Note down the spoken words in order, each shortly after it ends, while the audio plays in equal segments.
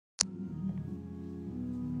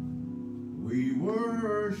We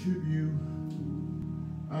worship you,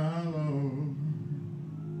 our Lord.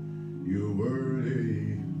 You're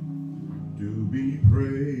worthy to be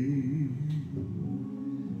praised.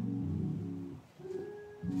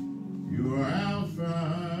 You are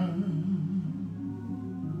Alpha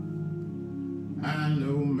and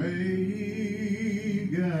Omega.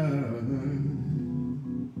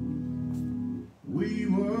 We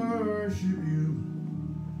worship you,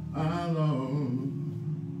 our Lord.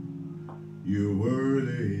 You're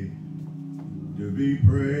worthy to be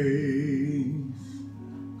praised.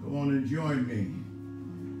 Come on and join me.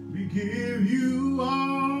 We give you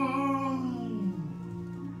all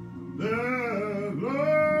the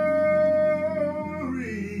glory.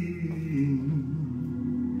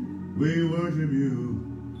 We worship you,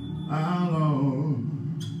 our Lord.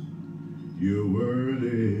 You're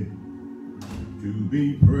worthy to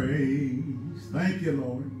be praised. Thank you,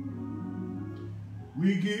 Lord.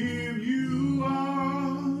 We give you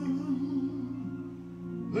all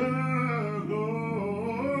the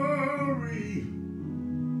glory.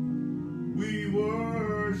 We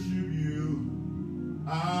worship you,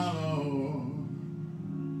 our Lord.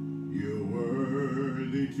 You're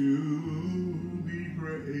worthy to be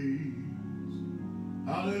praised.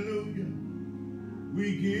 Hallelujah. We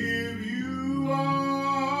give you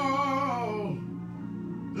all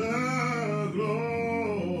the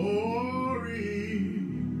glory.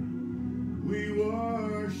 We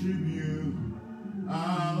worship you,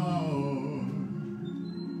 our Lord.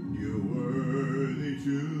 You're worthy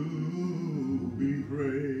to be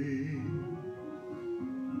praised.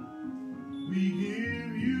 We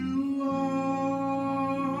give you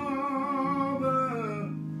all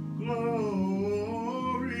the glory.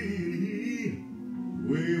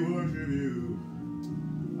 We worship you,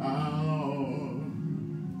 our Lord.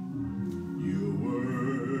 You're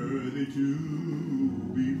worthy to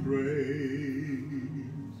be praised.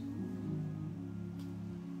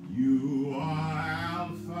 You are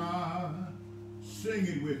Alpha, sing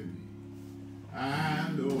it with me,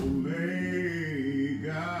 and Omega.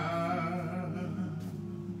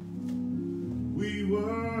 We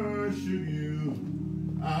worship you,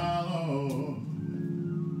 our Lord.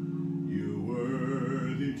 You're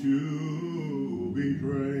worthy to be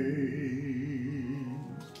praised.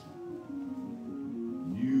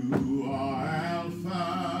 You are Alpha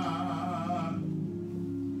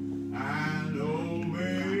and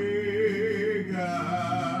Omega.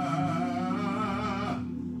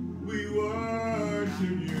 We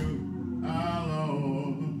worship you, our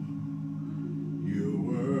Lord. You're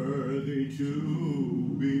worthy to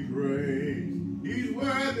be praised. He's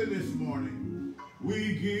worthy this morning.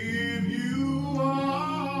 We give you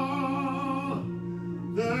all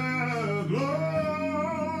the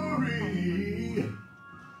glory.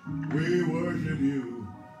 We worship you,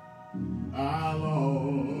 our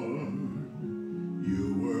Lord.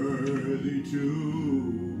 You're worthy to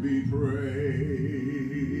be praised.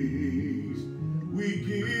 We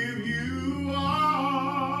give you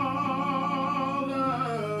all the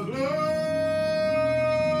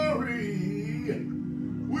glory.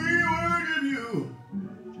 We worship you,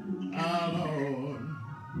 our Lord.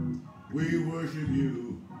 We worship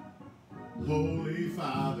you, Holy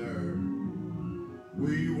Father.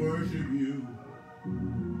 We worship you,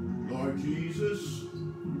 Lord Jesus.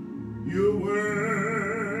 You're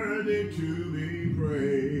worthy to be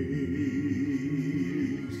praised.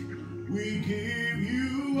 We give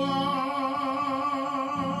you all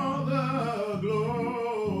the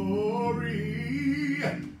glory.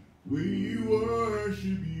 We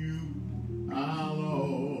worship you, our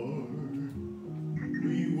Lord.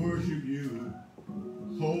 We worship you,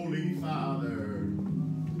 Holy Father.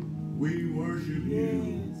 We worship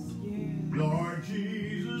you, Lord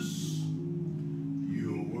Jesus.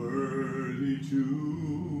 You're worthy to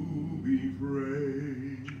be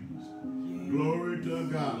praised. Glory to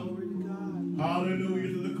God. Hallelujah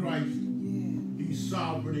to the Christ. He's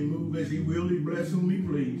sovereign. He moves as he will. He bless whom he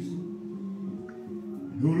please.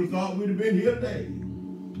 Who would have thought we'd have been here today?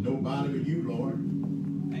 Nobody but you, Lord.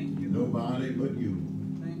 Thank you. Nobody but you.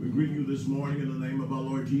 We greet you this morning in the name of our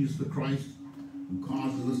Lord Jesus the Christ, who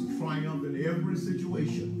causes us to triumph in every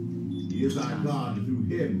situation. He is our God, and through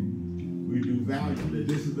him we do value that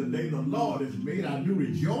this is the day the Lord has made. I do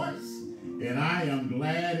rejoice, and I am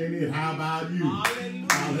glad in it. How about you? Hallelujah.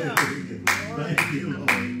 Hallelujah. Thank you, Lord.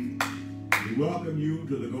 We welcome you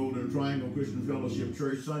to the Golden Triangle Christian Fellowship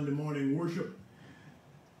Church Sunday morning worship.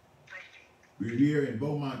 We're here in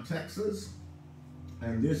Beaumont, Texas,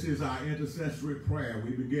 and this is our intercessory prayer.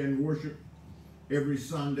 We begin worship every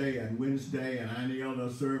Sunday and Wednesday and any other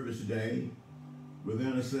service day with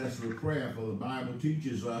intercessory prayer, for the Bible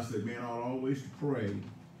teaches us that men ought always to pray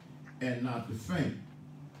and not to faint.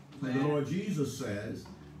 And the Lord Jesus says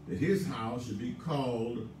that his house should be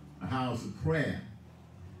called a house of prayer.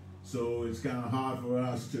 So it's kind of hard for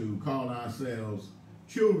us to call ourselves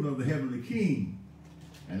children of the heavenly King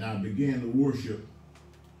and not begin to worship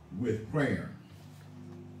with prayer.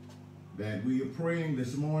 That we are praying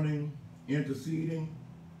this morning, interceding,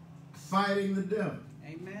 fighting the devil.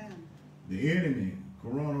 Amen. The enemy,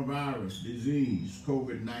 coronavirus, disease,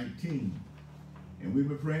 COVID-19. And we've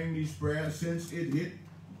been praying these prayers since it hit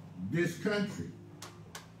this country.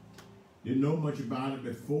 Didn't know much about it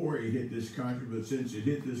before it hit this country, but since it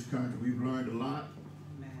hit this country, we've learned a lot.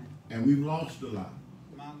 Amen. And we've lost a lot.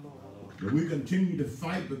 My Lord. But we continue to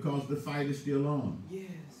fight because the fight is still on. Yes,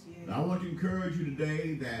 yes. And I want to encourage you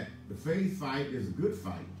today that the faith fight is a good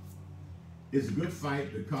fight. It's a good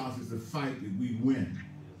fight because it's a fight that we win.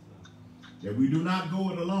 That we do not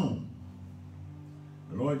go it alone.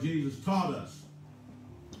 The Lord Jesus taught us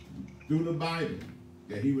through the Bible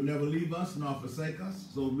that he would never leave us nor forsake us,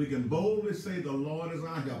 so we can boldly say the Lord is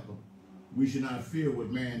our helper. We should not fear what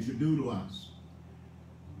man should do to us.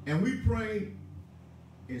 And we pray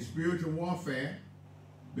in spiritual warfare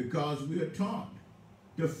because we are taught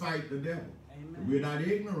to fight the devil. Amen. We're not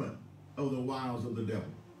ignorant of the wiles of the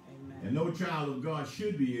devil. Amen. And no child of God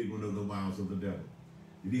should be ignorant of the wiles of the devil.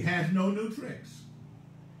 He has no new tricks.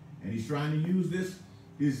 And he's trying to use this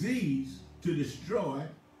disease to destroy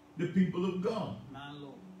the people of God.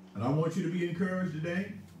 And I want you to be encouraged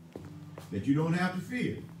today that you don't have to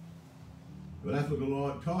fear. But that's what the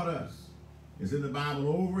Lord taught us. It's in the Bible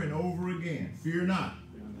over and over again. Fear not.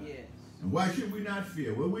 Yes. And why should we not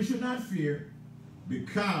fear? Well, we should not fear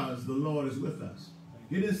because the Lord is with us.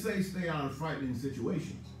 He didn't say stay out of frightening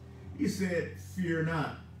situations. He said fear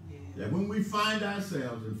not. Yes. That when we find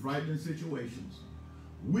ourselves in frightening situations,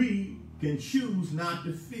 we can choose not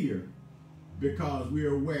to fear because we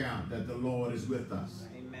are aware that the Lord is with us.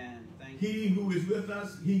 He who is with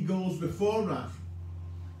us, he goes before us.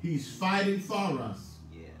 He's fighting for us.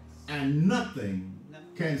 Yes. And nothing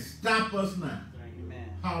can stop us now.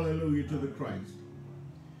 Amen. Hallelujah to the Christ.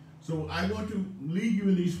 So I want to lead you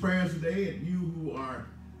in these prayers today. And you who are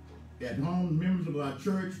at home, members of our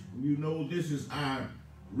church, you know this is our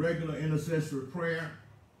regular intercessory prayer.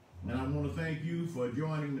 And I want to thank you for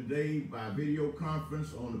joining today by video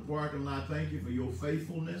conference on the parking lot. Thank you for your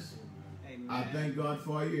faithfulness. Amen. I thank God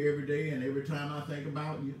for you every day and every time I think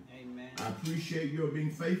about you. Amen. I appreciate your being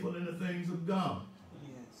faithful in the things of God.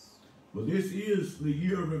 Yes. But this is the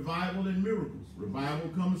year of revival and miracles. Revival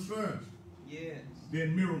comes first. Yes.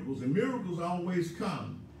 Then miracles. And miracles always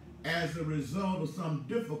come as a result of some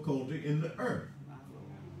difficulty in the earth.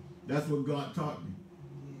 That's what God taught me.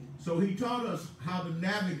 Yes. So he taught us how to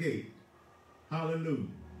navigate. Hallelujah.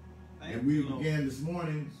 And we began this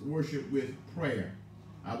morning's worship with prayer.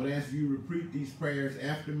 I would ask you to repeat these prayers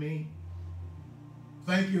after me.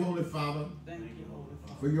 Thank you, Holy Father,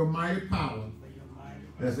 for your mighty power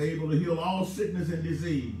that's able to heal all sickness and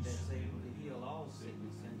disease.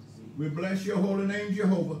 We bless your holy name,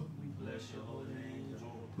 Jehovah.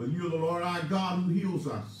 For you are the Lord our God who heals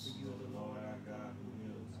us.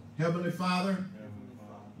 Heavenly Father,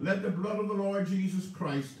 let the blood of the Lord Jesus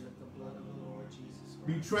Christ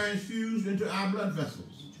be transfused into our blood vessels.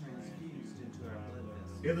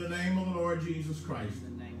 In the name of the Lord Jesus Christ.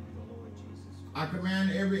 I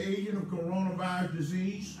command every agent of coronavirus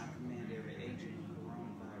disease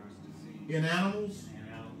in animals,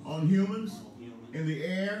 on humans, in the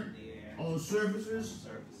air, on surfaces.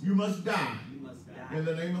 You must die. In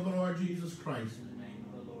the name of the Lord Jesus Christ.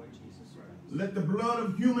 Let the blood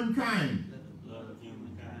of humankind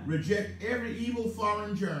reject every evil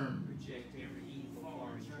foreign germ.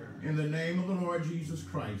 In the name of the Lord Jesus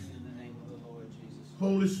Christ.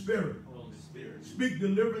 Holy Spirit, speak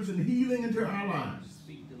deliverance and healing into our lives.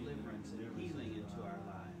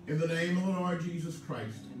 In the name of the Lord Jesus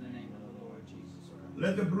Christ.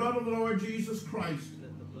 Let the blood of the Lord Jesus Christ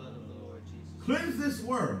cleanse this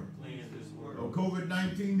world of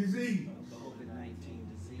COVID-19 disease.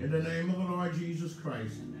 In the name of the Lord Jesus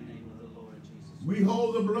Christ. We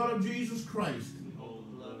hold the blood of Jesus Christ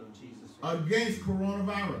against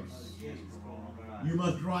coronavirus. You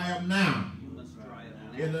must dry up now.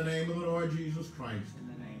 In the name of the Lord Jesus Christ.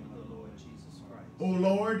 O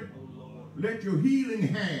Lord, let your healing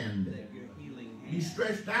hand be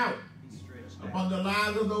stretched out upon the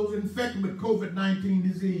lives of those infected with COVID-19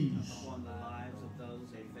 disease.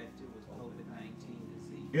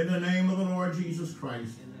 In the name of the Lord Jesus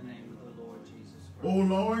Christ. O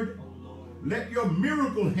Lord, let your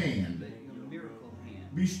miracle hand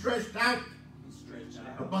be stretched out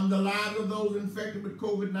upon the lives of those infected with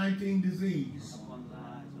COVID-19 disease. Upon the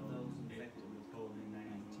lives of those infected with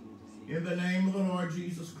COVID-19 disease. In the name of the Lord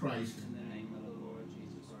Jesus Christ. In the name of the Lord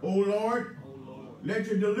Jesus Christ. O Lord, O Lord, let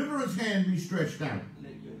your deliverance hand be stretched out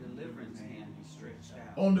let your deliverance hand be stretched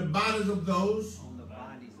out on the bodies of those on the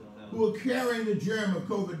bodies of those who are carrying the germ of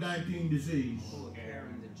COVID-19 disease. who are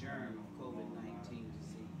carrying the germ of COVID-19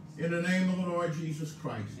 disease. In the name of the Lord Jesus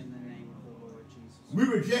Christ. In the name of the Lord Jesus We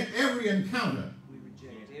Christ. reject every encounter We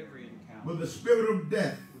reject every encounter with the spirit of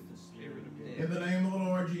death. with the spirit of death. In the name of the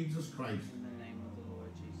Lord Jesus Christ. In the name of the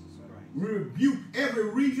Lord Jesus Christ. We rebuke every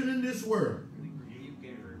region in this world We rebuke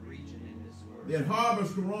every region in this world that harbors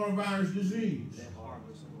coronavirus disease. that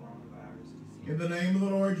harbors coronavirus disease. In the name of the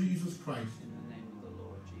Lord Jesus Christ. In the name of the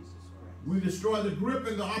Lord Jesus Christ. We destroy the grip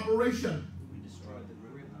and the operation We destroy the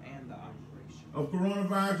grip and the operation of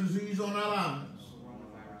coronavirus disease on our lives.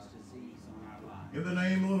 coronavirus disease on our lives. In the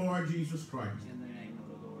name of the Lord Jesus Christ. In the name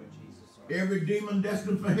of the Lord Jesus Christ. Every demon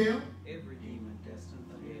destined for hell, Every demon destined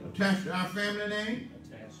for hell, attached to our family name,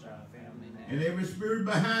 attached to our family name, and every spirit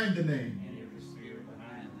behind the name, and every spirit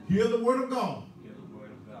behind them, hear the word of God. hear the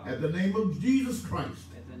word of God. At the name of Jesus Christ,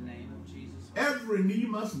 At the name of Jesus Christ, every knee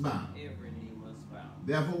must bow. every knee must bow.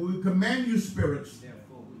 Therefore, we command you, spirits,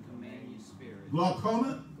 Therefore, we command you, spirit,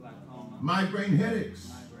 glaucoma, glaucoma, migraine headaches,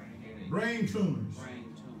 migraine headache, brain tumors, brain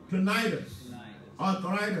tumor, tinnitus, tinnitus,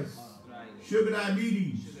 arthritis, arthritis, sugar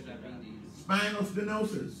diabetes, sugar diabetes, spinal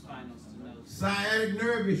stenosis, spinal stenosis, sciatic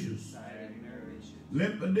nerve issues, sciatic nerve issues,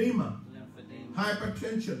 lymphedema, lymphedema,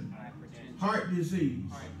 hypertension, hypertension, heart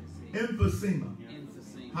disease, heart disease, emphysema,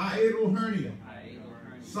 emphysema, hiatal hernia, hiatal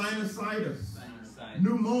hernia, sinusitis, sinusitis,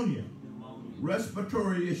 pneumonia, pneumonia,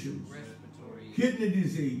 respiratory issues, respiratory issues, kidney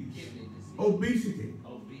disease, kidney disease, obesity,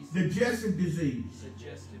 obesity, digestive disease,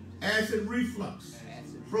 digestive disease, acid reflux,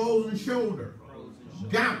 acid, frozen shoulder, frozen shoulder,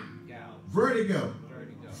 gout, gout, vertigo,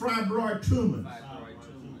 vertigo, fibroid tumors, fibroid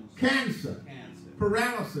tumors, cancer, cancer,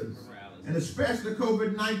 paralysis, and especially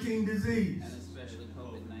COVID-19 disease and especially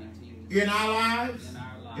COVID-19 in our lives in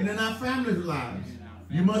our lives, and in our families' lives. in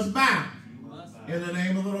our You must bow You must in the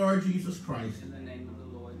name of the Lord Jesus Christ. in the name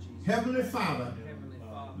of the Lord Jesus. Heavenly Father, Heavenly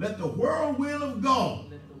Father, let the whirlwind of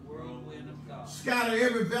God let the whirlwind of God scatter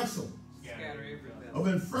every vessel scatter every vessel of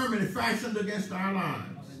infirmity fashioned against our of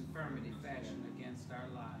lives. infirmity fashioned against our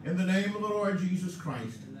lives. In the name of the Lord Jesus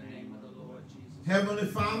Christ. In the name of the Lord Jesus. Heavenly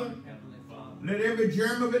Father, Heavenly Father, let every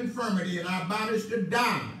germ of infirmity in our bodies to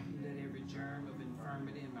die. let every germ of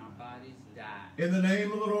infirmity in our bodies die. In the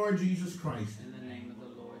name of the Lord Jesus Christ. In the name of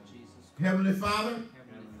the Lord Jesus Christ. Heavenly Father,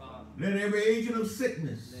 Heavenly Father, let every agent of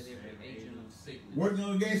sickness let every agent of sickness working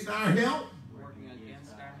against our health working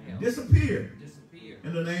against our health disappear. disappear.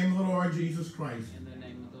 In the name of the Lord Jesus Christ. In the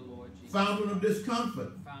name of the Lord Jesus. Fountain of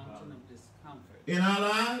discomfort Fountain of discomfort in our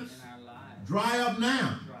lives, in our lives. dry up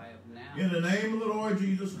now. Dry up now. In the name of the Lord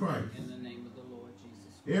Jesus Christ. In the name of the Lord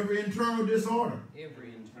Jesus Christ. Every internal disorder,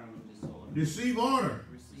 Every internal disorder receive order.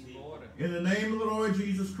 receive order. In the name of the Lord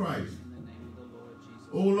Jesus Christ. In the name of the Lord Jesus.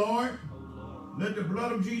 O Lord, O Lord, let the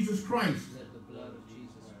blood of Jesus Christ let the blood of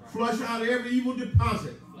Jesus Christ flush out every evil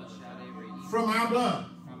deposit flush out every evil from our blood.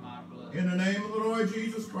 from our blood. In the name of the Lord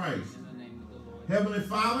Jesus Christ. In the name of the Lord. Heavenly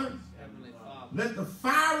Father, Heavenly Father, let the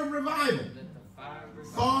fire of revival let the fire of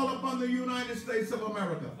revival fall upon the United States of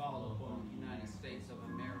America. fall upon the United States of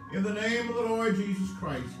America. In the name of the Lord Jesus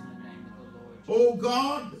Christ. In the name of the Lord Jesus. O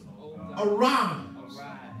God, O God, arise.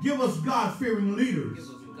 arise. Give us God-fearing leaders. Give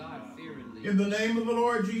us God-fearing leaders. In the name of the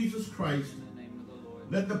Lord Jesus Christ. In the name of the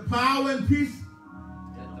Lord. Let the power and peace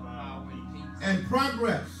Let the power and peace and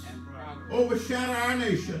progress and progress overshadow our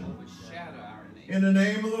nation. overshadow our nation. In the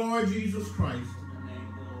name of the Lord Jesus Christ. In the name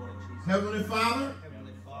of the Lord Jesus. Heavenly Father,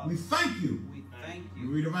 Heavenly Father, we thank you we thank for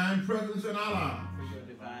you your divine presence in our lives. for your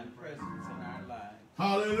divine presence in our lives.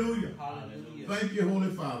 Hallelujah. Hallelujah. Thank you, Holy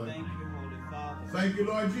Father. Thank you, Holy Father. Thank you,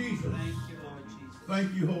 Lord Jesus. Thank you, Lord Jesus.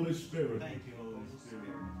 Thank you, Holy Spirit. Thank you, Holy Spirit.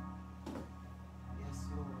 Yes,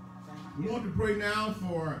 Lord. Thank We you. want to pray now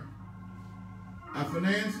for our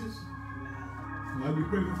finances. Amen. We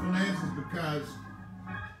pray for finances because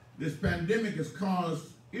this pandemic has caused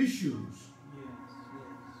issues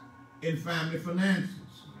Yes, in family finances.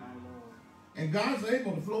 my Lord. And God's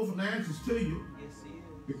able to flow finances to you Yes, He is.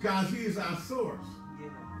 because He is our source.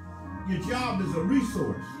 Yes. Your job is a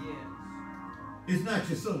resource. Yes. It's not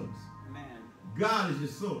your source. Man. God is your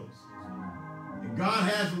source. And God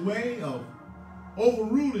has a way of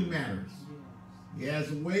overruling matters. Yes. He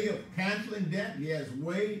has a way of canceling debt. He has a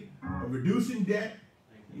way of reducing debt.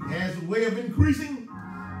 He has a way of increasing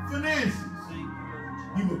finances. Thank you,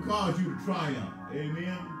 Lord He Jesus. will cause you to triumph. Amen.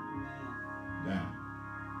 Amen. Now,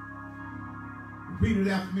 repeat it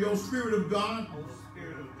after me. O Spirit of God, O Spirit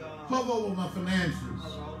Hover over my finances.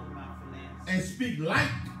 And speak life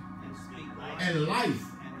and life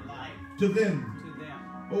to them.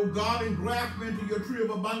 Oh God, engraft me into your tree of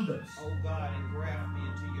abundance. Oh God, engraft me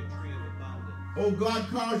into your tree of abundance. Oh God,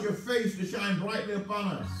 cause your face to shine brightly upon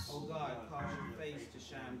us. Oh God, cause your face to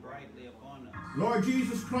shine brightly upon us. Lord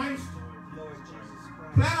Jesus Christ, Lord Jesus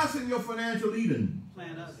Christ, plant us in your financial Eden.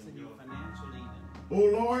 plant us in your financial Eden.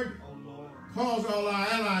 Oh Lord, Oh Lord, cause all our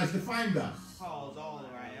allies to find us. cause all of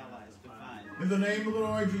our allies to find us. In the name of the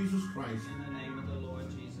Lord Jesus Christ. In the name of the Lord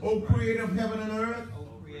Jesus O Christ. creator of heaven and earth, O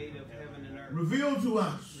creator of heaven and earth, reveal to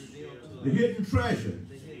us reveal to the us hidden treasures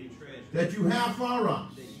the hidden treasure that you have for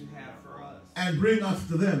us that you have for us, and bring us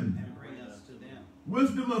to them. and bring us to them.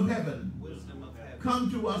 Wisdom of heaven, Wisdom of heaven, come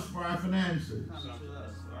to us for our finances. come to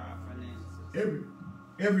us for our finances.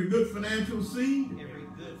 Every good financial seed Every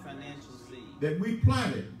good financial seed that we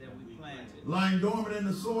planted, that we planted, lying dormant in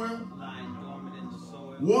the soil, lying dormant in the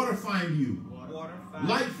soil, water find you, water find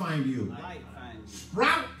light find you, light find you,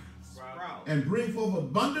 sprout sprout, and bring forth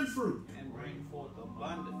abundant fruit. and bring forth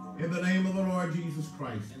abundant fruit. In the name of the Lord Jesus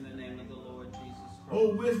Christ. In the name of the Lord Jesus Christ. O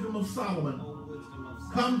wisdom of Solomon, O wisdom of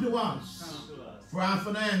Solomon, come to us come to us for our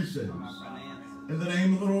finances. for our finances. In the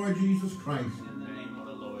name of the Lord Jesus Christ. In the name of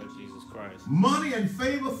the Lord Jesus Christ. Money and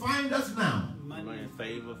favor find us now. Money and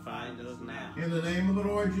favor find us now. In the name of the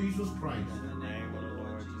Lord Jesus Christ. In the name of the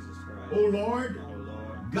Lord Jesus Christ. O Lord, O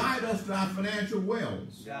Lord, guide us to our financial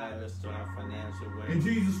wells. guide us to our financial way. In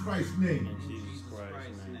Jesus Christ's name. In Jesus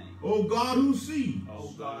Christ's name. O God who sees,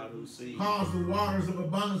 O God who sees, cause the waters of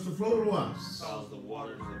abundance to flow to us cause the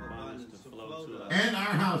waters of abundance to flow to us and our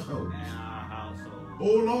households. and our household. O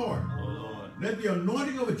Lord, O Lord, let the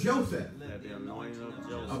anointing of Joseph let the anointing of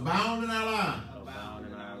Joseph abound in our lives. abound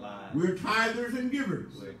in our lives. We're tithers and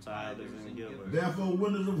givers. We're tithers and givers. Therefore,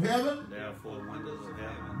 windows of heaven Therefore, windows of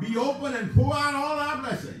heaven be open and pour out all our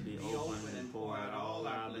blessings be open and pour out all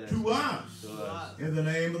our blessings to us. to us. In the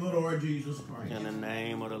name of the Lord Jesus Christ. In the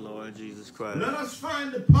name of the Lord Jesus Christ. Let us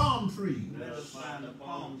find the palm tree Let us find the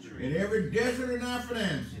palm tree in every desert in our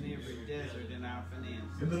finances. in every desert in our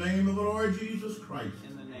finances. In the name of the Lord Jesus Christ.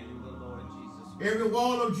 In the name of the Lord Jesus Christ. Every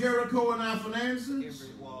wall of Jericho in our finances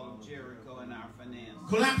Every wall of Jericho in our finances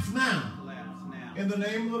collapse now. collapse now. In the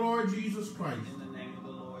name of the Lord Jesus Christ. In the name of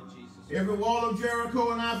the Lord Jesus Christ. Every wall of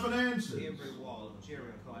Jericho in our finances Every wall of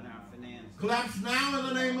Jericho in our finances collapse now in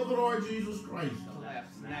the name of the Lord Jesus Christ.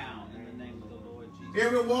 collapse now in the name of the Lord Jesus.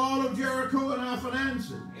 Every wall of Jericho in our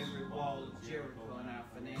finances Every wall of Jericho in our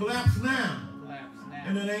finances collapse now collapse now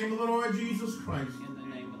in the name of the Lord Jesus Christ. in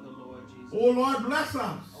the name of the Lord Jesus. O Lord, bless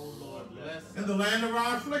us Oh Lord, bless in us the land of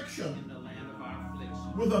our affliction in the land of our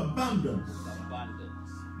affliction with abundance. with abundance.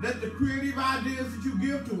 Let the creative ideas that you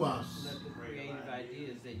give to us Let the creative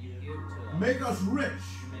ideas that you give to us make us rich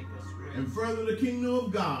make us rich and further the kingdom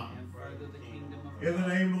of God. and further the kingdom of In the God.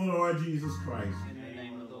 name of the Lord Jesus Christ. In the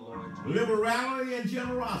name of the Lord Jesus. Liberality and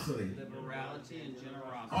generosity Liberality and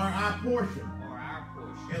generosity are our portion. are our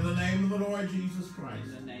portion. In the name of the Lord Jesus Christ.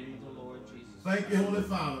 In the name of the Lord Jesus. Thank you, Holy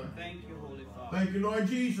Father. Thank you, Holy Father. Thank you, Lord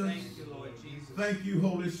Jesus. Thank you, Lord Jesus. Thank you,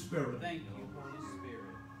 Holy Spirit. Thank you, Holy Spirit.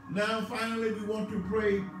 Now, finally, we want to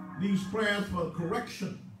pray these prayers for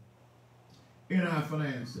correction in our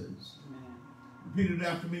finances. Amen. Repeat it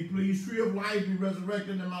after me, please. Tree of life be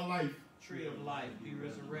resurrected in my life. Tree of life be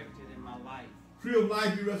resurrected in my life. Tree of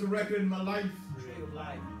life be resurrected in my life. Tree of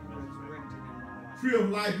life be resurrected in my life. Tree of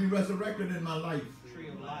life be resurrected in my life. Tree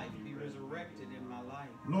of life be resurrected in my life.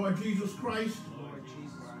 Lord Jesus Christ, Lord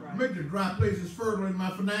Jesus Christ. make the dry places fertile in my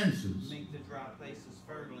finances. Make the dry places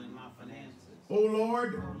fertile in my finances. O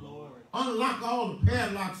Lord, Oh Lord, unlock all the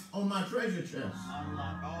padlocks on my treasure chest.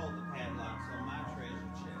 unlock all the padlocks on my treasure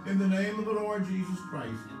chest. In the name of the Lord Jesus Christ.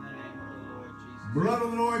 In the name of the Lord Jesus. Blood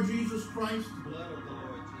of the Lord Jesus Christ, Blood of the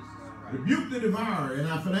Lord Jesus Christ. rebuke the devourer in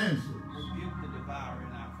our finances. Rebuke the devourer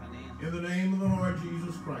in our finances. In the name of the Lord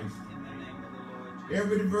Jesus Christ. In the name of the Lord Jesus.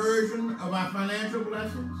 Every diversion of our financial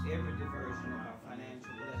blessings Every diversion of our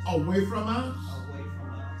financial blessings away from us. away from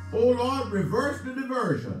us. O Lord, reverse the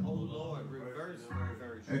diversion Oh Lord, reverse the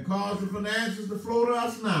reversion. and cause the finances to flow to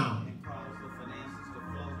us now. And cause the finances to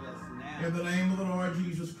flow to us now. In the name of the Lord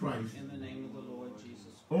Jesus Christ. In the name of the Lord Jesus.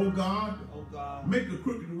 O God, Oh God, make the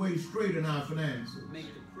crooked way straight in our finances. make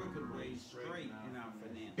the crooked way straight in our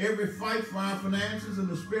finances. Every fight for our finances in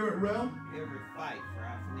the spirit realm Every fight for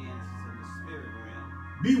our finances in the spirit realm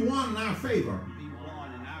be won in our favor. be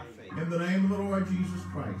won in our favor. In the name of the Lord Jesus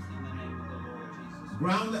Christ. In the name of the Lord Jesus.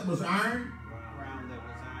 Ground that was iron, Ground that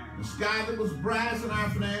was iron. the sky that was brass in our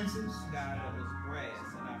finances, Sky that was brass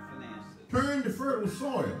in our finances. turn to fertile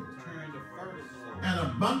soil Turn to fertile soil. and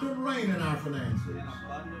abundant rain in our finances. And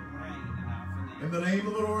abundant rain in our finances. In the name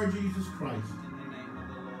of the Lord Jesus Christ. In the name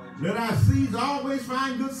of the Lord Jesus. Let our seeds always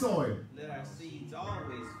find good soil. Let our seeds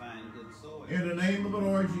always find good soil. In the name of the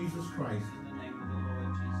Lord Jesus Christ. In the name of the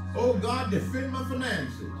Lord Jesus. Oh God, defend my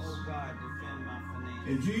finances. Oh God, defend my finances.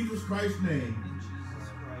 In Jesus Christ's name. In Jesus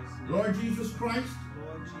Christ's name. Lord Jesus Christ,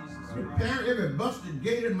 Lord Jesus Christ. repair every busted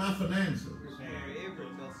gate in my finances. Repair every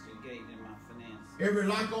busted gate in my finances. Every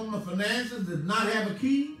lock on my finances does not have a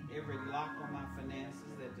key. Every lock on my finances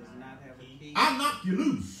that does not have a key. I knock you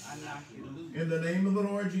loose. I knock you loose. In the name of the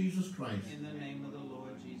Lord Jesus Christ. In the name of the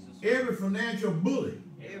Lord Jesus Christ. Every financial bully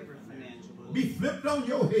Every financial bully be flipped on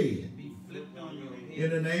your head. be flipped on your head. In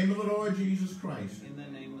the name of the Lord Jesus Christ. In the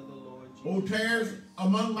name of the Lord Jesus. O tares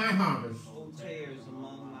among my harvest, O tares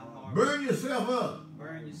among my heart. burn yourself up.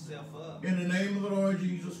 Burn yourself up. In the name of the Lord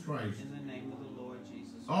Jesus Christ. In the name of the Lord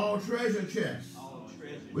Jesus. All treasure chests All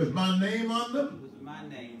treasures with my name on them, with my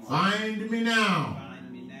name on find me now.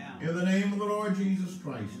 find me now. In the name of the Lord Jesus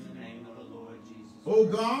Christ. In the name of the Lord Jesus. O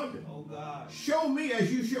God, Oh God, show me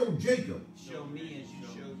as you showed Jacob show me as you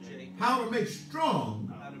showed Jacob how to make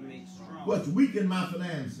strong how to make strong what's weak in my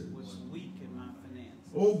finances. what's weak in my finances.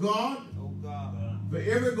 O God, Oh God, for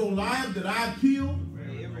every Goliath that I've killed, for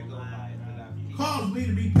every Goliath that I've killed, cause me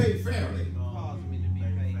to be paid fairly. cause me to be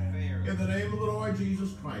paid fair. In the name of the Lord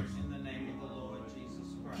Jesus Christ. In the name of the Lord Jesus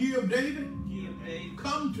Christ. Key of David, Give David,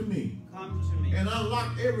 come to me come to me and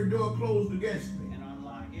unlock every door closed against me. and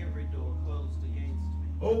unlock every door closed against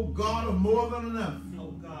me. O God of more than enough,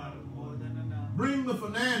 Oh God of more than enough, bring the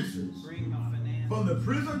finances bring my finances from the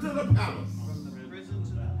prison to the palace, from the prison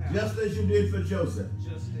to the palace, just as you did for Joseph.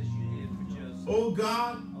 just as you did for Joseph. O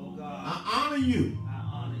God, Oh God, I honor you I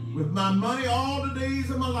honor you with my money all the days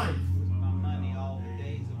of my life. with my money all the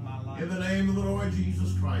days of my life. In the name of the Lord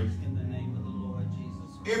Jesus Christ. In the name of the Lord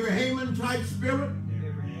Jesus Christ. Every Haman type spirit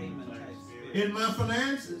Every Haman type spirit in my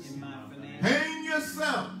finances, in my finances, hang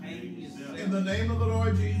yourself hang yourself in the name of the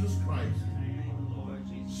Lord Jesus Christ. in the name of the Lord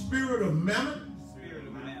Jesus. Spirit of mammon, Spirit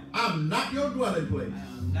of mammon, I'm not your dwelling place.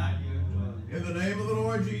 I am not your dwelling. In the name of the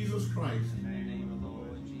Lord Jesus Christ. In the name of the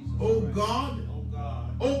Lord Jesus. O Christ. God, Oh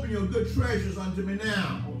God, open your good treasures unto me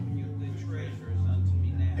now. open your good treasures unto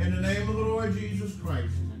me now. In the name of the Lord Jesus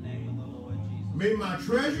Christ. In the name of the Lord Jesus. May my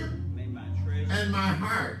treasure May my treasure and my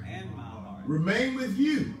heart and my heart remain with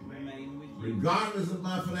you, remain with you, regardless of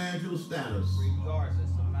my financial status. regardless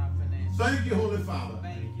of my finances. Thank you, Holy Father.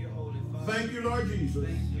 Thank you, Holy Father. Thank you, Lord Jesus.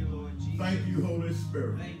 Thank you, Lord Jesus. Thank you, Holy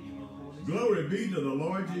Spirit. Thank you, Holy Spirit. Glory be to the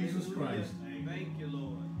Lord Jesus Hallelujah. Christ. Thank you,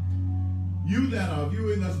 Lord. You that are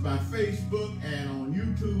viewing us by Facebook and on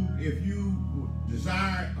YouTube, if you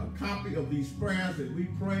desire a copy of these prayers that we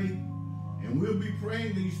pray, and we'll be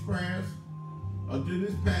praying these prayers until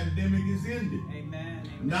this pandemic is ended. Amen.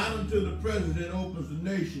 Amen. Not until the president opens the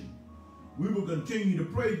nation. We will continue to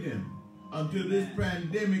pray them until this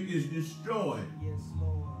pandemic is destroyed. Yes,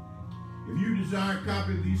 Lord. If you desire a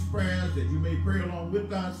copy of these prayers that you may pray along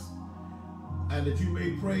with us and that you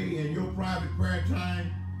may pray in your private prayer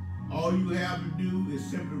time, all you have to do is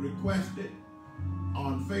simply request it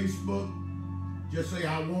on Facebook. Just say,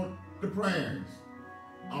 I want the prayers.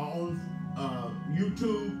 On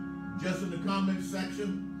YouTube, just in the comment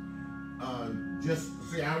section, just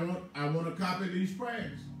say, I want a copy of these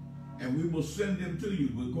prayers. And we will send them to you.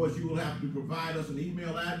 Of course, you will have to provide us an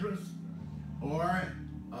email address or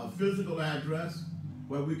a physical address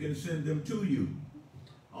where we can send them to you.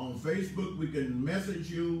 On Facebook, we can message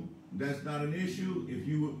you. That's not an issue. If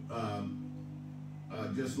you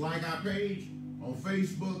just like our page on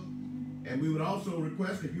Facebook, and we would also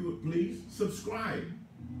request if you would please subscribe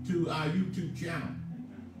to our YouTube channel.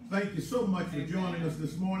 Thank you so much for joining us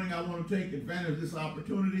this morning. I want to take advantage of this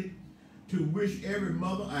opportunity to wish every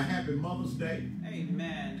mother a happy Mother's Day.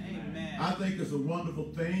 Amen. Amen. I think it's a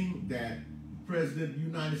wonderful thing that President of the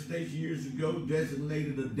United States years ago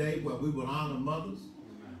designated a day where we will honor mothers.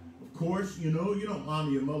 Of course, you know, you don't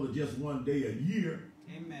honor your mother just one day a year.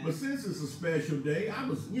 Amen. But since it's a special day, I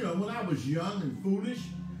was, you know, when I was young and foolish,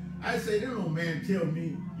 I say, there no man tell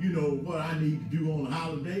me, you know, what I need to do on a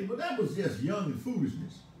holiday. But that was just young and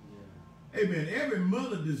foolishness. Amen. Every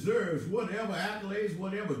mother deserves whatever accolades,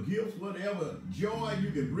 whatever gifts, whatever joy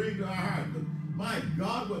you can bring to our heart. But my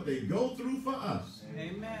God, what they go through for us.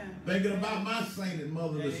 Amen. Thinking about my sainted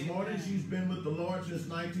mother this Amen. morning. She's been with the Lord since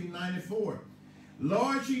 1994.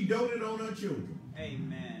 Lord, she doted on her children.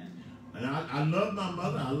 Amen. And I love my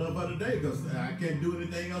mother. I love her today because I can't do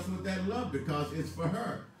anything else with that love because it's for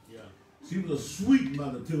her. Yeah. She was a sweet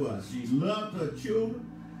mother to us. She loved her children.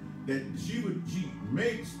 That she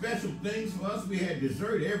made special things for us. We had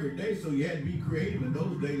dessert every day, so you had to be creative in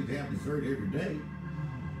those days to have dessert every day.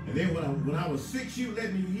 And then when I was 6, she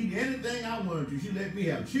let me eat anything I wanted to. She let me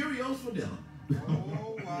have Cheerios for dinner.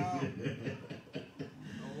 Oh, wow.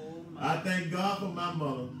 Oh, my. I thank God for my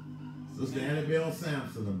mother, Sister Annabelle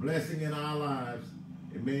Sampson, a blessing in our lives.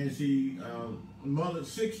 And man, she mothered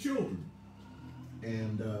 6 children.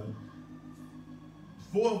 And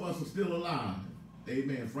 4 of us are still alive.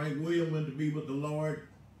 Amen. Frank William went to be with the Lord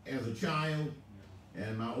as a child.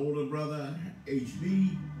 And my older brother,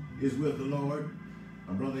 HB, is with the Lord.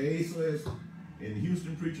 My brother Asa is in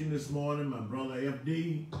Houston preaching this morning. My brother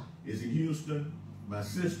FD is in Houston. My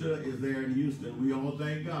sister is there in Houston. We all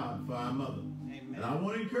thank God for our mother. Amen. And I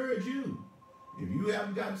want to encourage you. If you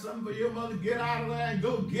haven't got something for your mother, get out of there and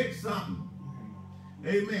go get something.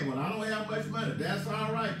 Amen. Well, I don't have much money. That's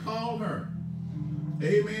all right. Call her.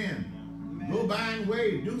 Amen. Amen. Go by and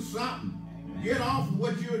wave. Do something. Amen. Get off of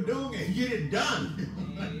what you're doing and get it done.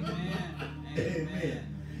 Amen. Amen.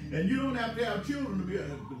 And you don't have to have children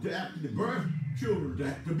to have to birth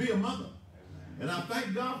children to be a mother. And I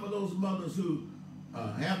thank God for those mothers who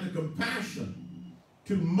have the compassion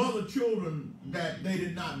to mother children that they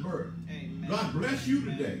did not birth. Amen. God bless you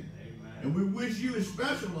today. And we wish you a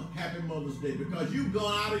special Happy Mother's Day because you've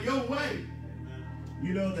gone out of your way.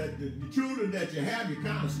 You know that the children that you have, you're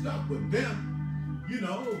kind of stuck with them, you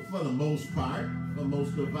know, for the most part, for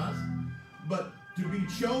most of us. But to be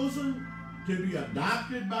chosen, to be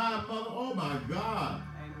adopted by a mother, oh my God.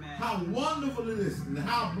 Amen. How wonderful it is and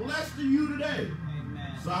how blessed are you today.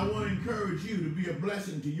 Amen. So I want to encourage you to be a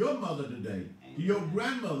blessing to your mother today, to your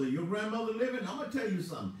grandmother living. I'm going to tell you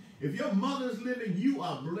something. If your mother's living, you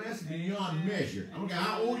are blessed beyond measure. I don't care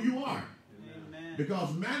how old you are. Amen.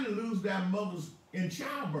 Because many lose their mothers in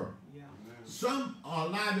childbirth. Yeah. Some are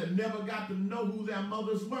alive that never got to know who their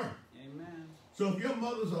mothers were. Amen. So if your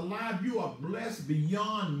mother's alive, you are blessed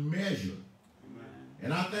beyond measure.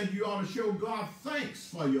 And I think you ought to show God thanks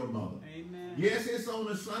for your mother. Amen. Yes, it's on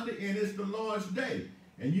a Sunday and it's the Lord's day.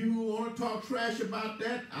 And you want to talk trash about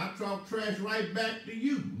that, I talk trash right back to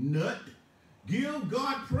you, nut. Give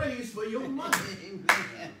God praise for your mother.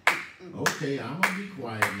 Amen. Okay, I'm going to be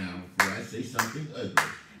quiet now before I say something ugly.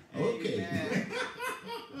 Okay.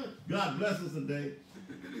 God bless us today.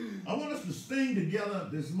 I want us to sing together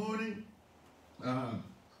this morning. How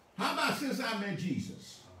about Since I Met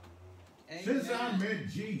Jesus? Amen. Since I met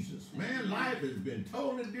Jesus, man, life has been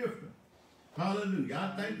totally different. Hallelujah.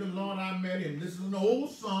 I thank the Lord I met him. This is an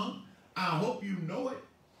old song. I hope you know it.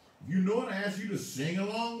 If you know it, I ask you to sing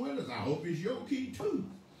along with us. I hope it's your key too.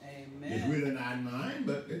 Amen. It's really not mine,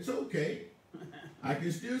 but it's okay. I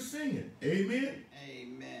can still sing it. Amen.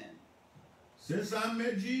 Amen. Since I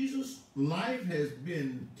met Jesus, life has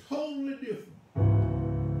been totally different.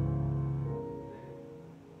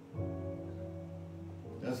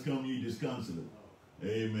 That's Come Ye Disconsolate.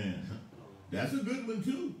 Amen. That's a good one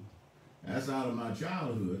too. That's out of my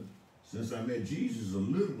childhood. Since I met Jesus a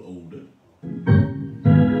little older.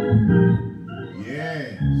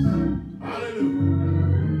 Yes. Hallelujah.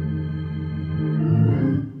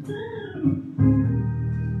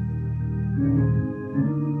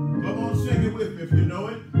 Come on, sing it with me if you know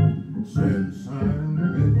it. Since I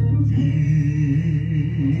met Jesus.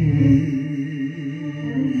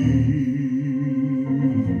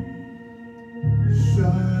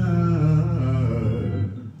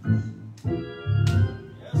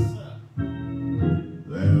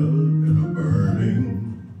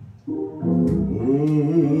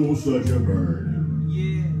 Such a burden,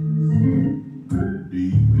 yes,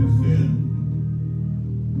 deep within.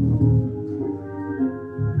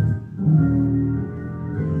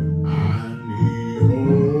 And he holds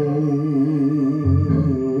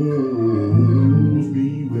me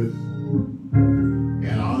with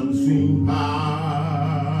an unseen power,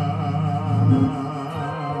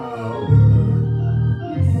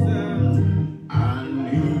 yes, sir. and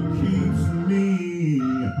he keeps me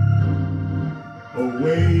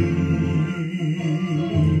away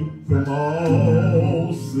from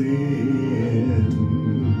all sin,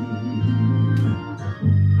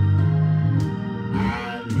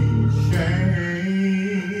 and he changes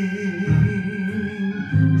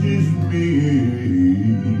me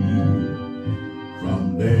from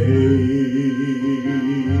day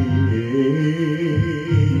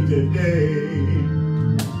to day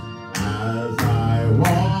as I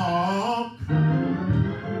walk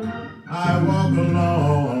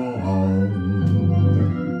along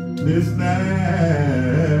this narrow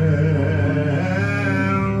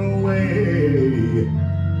way.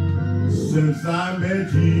 Since I met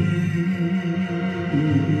Jesus,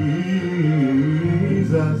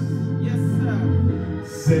 Yes, sir.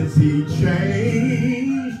 since he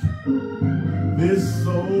changed this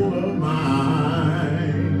soul of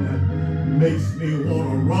mine,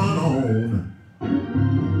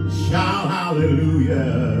 shout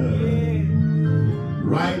hallelujah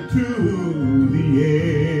right to the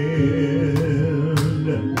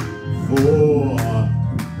end. For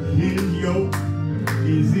his yoke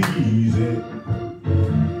is easy.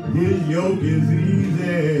 His yoke is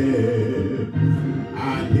easy.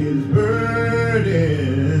 And his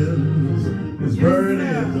burdens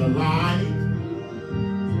are light.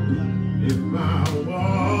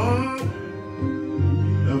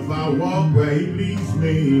 If I walk where he leads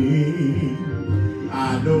me,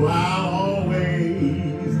 I know I'll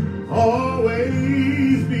always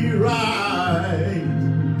be right.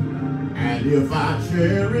 And if I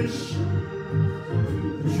cherish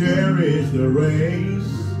the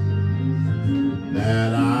race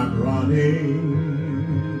that I'm running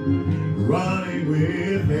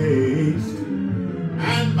with haste,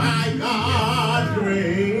 and by God's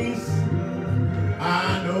grace,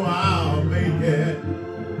 I know I'll make it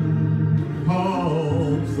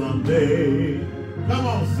home someday. Come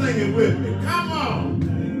on, sing it with me. Come on.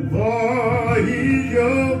 For his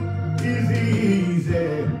yoke is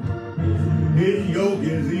easy. His yoke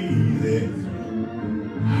is easy.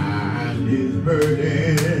 And his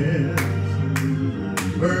burdens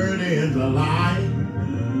are light.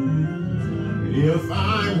 If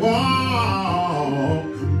I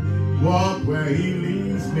walk where he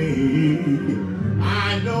leads me,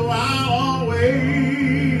 I know I'll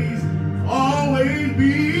always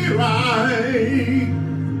be right.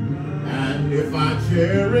 And if I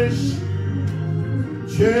cherish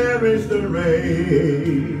the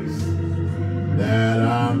race that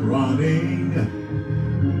I'm running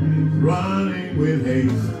with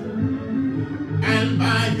haste, and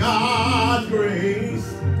by God's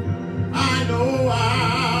grace, I know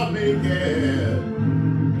I'll make it.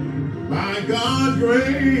 By God's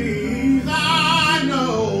grace, I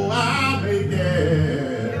know I'll make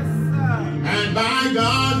it. And by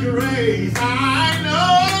God's grace, I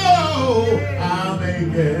know I'll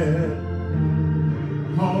make it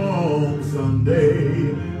home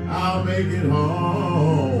someday. I'll make it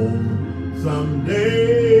home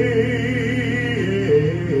someday.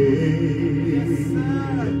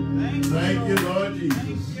 Thank you, Lord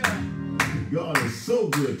Jesus. God is so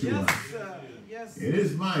good to us. It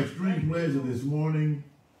is my extreme pleasure this morning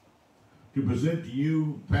to present to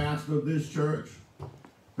you, pastor of this church,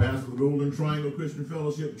 pastor of the Golden Triangle Christian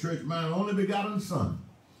Fellowship Church, my only begotten son,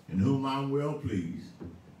 in whom I'm well pleased,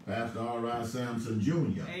 Pastor R.I. Sampson,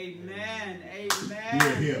 Jr. Amen.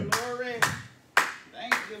 Hear him. Glory.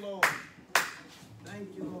 Thank you, Lord.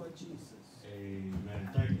 Thank you, Lord Jesus. Amen.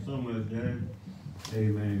 Thank you so much, Dad.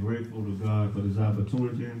 Amen. Grateful to God for this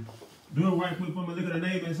opportunity. Do it right quick for me. Look at the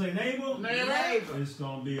neighbor and say, neighbor. Neighbor. It's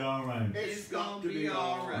going to be all right. It's going to be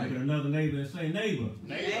all right. Look at another neighbor and say, neighbor.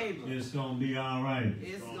 Neighbor. It's going to be all right.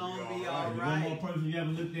 It's going to be all One right. more person you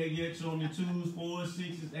haven't looked at yet. Show me 2s, 4s,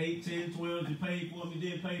 6s, 8, 10, 12. You paid for them. You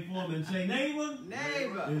didn't pay for them. And say, neighbor.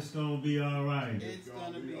 Neighbor. It's going to be all right. It's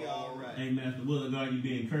going to be all right. Amen. It's the will of God you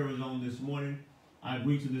be encouraged on this morning. I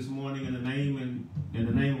greet you this morning in the name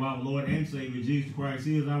of our Lord and Savior Jesus Christ.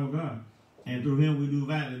 He is our God. And through him we do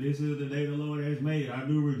value. This is the day the Lord has made. I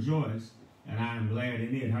do rejoice, and I am glad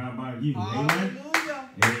in it. How about you? Amen? Hallelujah.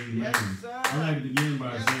 Amen. Yes, sir. I'd like to begin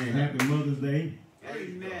by saying Happy Mother's Day.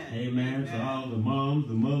 Amen. Amen. To all the moms,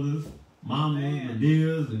 the mothers, mamas,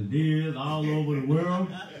 the dears all over the world.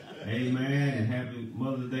 Amen. And happy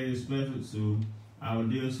Mother's Day especially to our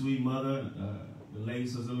dear sweet mother, the late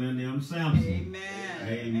Sister Linda M. Sampson.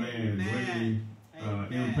 Amen.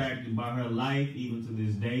 Greatly impacted by her life even to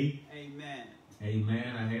this day. Amen.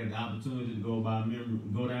 Amen. I had the opportunity to go down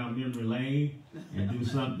memory lane and do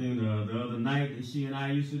something the other night that she and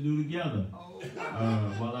I used to do together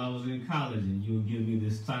while I was in college. And you'll give me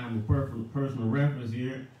this time of personal reference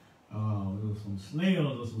here. There was some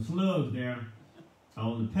snails or some slugs there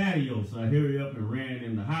on the patio. So I hurried up and ran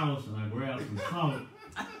in the house and I grabbed some salt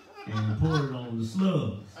and poured it on the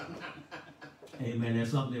slugs. Amen. That's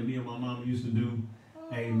something that me and my mom used to do.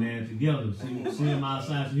 Amen. Together. See him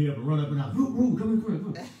outside, she hear him run up and out. Roo, come here.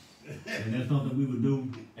 And that's something we would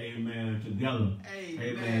do. Amen. Together.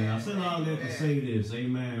 Amen. I said all that to say this.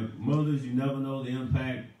 Amen. Mothers, you never know the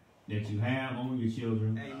impact that you have on your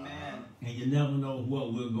children. Amen. And you never know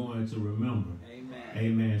what we're going to remember. Amen.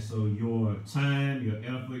 Amen. So your time, your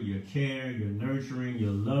effort, your care, your nurturing,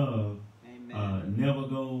 your love never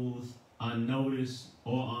goes unnoticed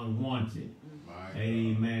or unwanted.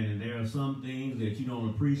 Amen. And there are some things that you don't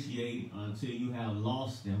appreciate until you have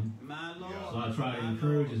lost them. My Lord. So I try to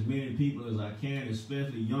encourage as many people as I can,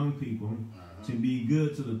 especially young people, to be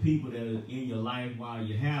good to the people that are in your life while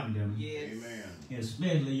you have them. Yes. Amen.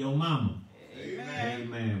 Especially your mama. Amen.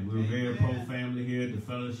 Amen. We're a very pro-family here at the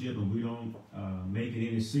fellowship, and we don't make it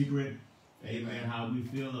any secret. Amen. How we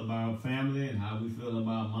feel about family and how we feel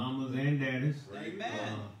about mamas and daddies.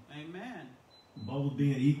 Amen. Amen. Both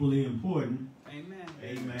being equally important. Amen.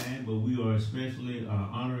 Amen. But we are especially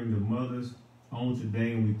honoring the mothers on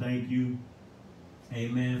today, and we thank you,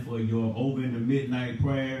 amen, for your over in the midnight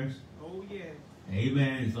prayers. Oh, yeah.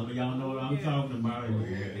 Amen. Some of y'all know what I'm talking about,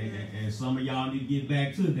 and some of y'all need to get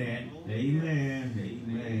back to that. Amen.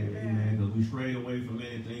 Amen. Amen. Because we strayed away from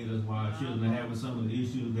many things. That's why our children are having some of the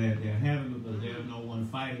issues that they're having, because there's no one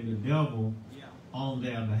fighting the devil on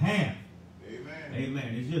their behalf.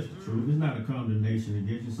 Amen. It's just the truth. It's not a condemnation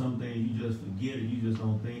against you. Some things you just forget and you just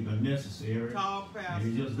don't think are necessary. And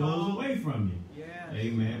it just goes away from you. Yes.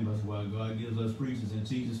 Amen. That's why God gives us preachers and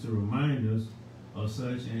teachers to remind us of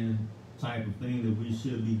such and type of thing that we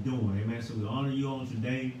should be doing. Amen. So we honor you on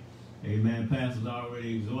today. Amen. Pastor's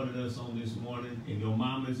already exhorted us on this morning. If your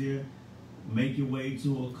mama's here, make your way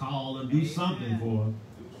to a call or do something for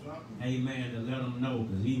her. Amen. To let them know.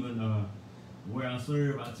 Because even where I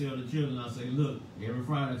serve, I tell the children, I say, look, every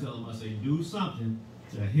Friday I tell them, I say, do something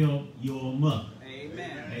to help your mother.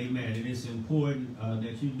 Amen. Amen. And it's important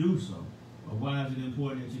that you do so. But why is it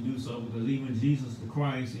important that you do so? Because even Jesus the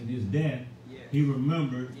Christ in his death, he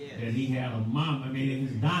remembered that he had a mama. I mean, in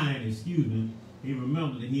his dying, he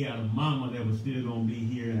remembered that he had a mama that was still going to be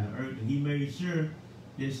here in the earth. And he made sure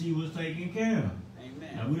that she was taken care of.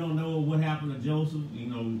 Amen. Now, we don't know what happened to Joseph. You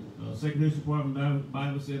know, Second History Department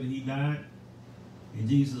Bible said that he died in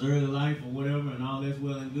Jesus' early life or whatever, and all that's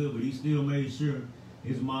well and good, but he still made sure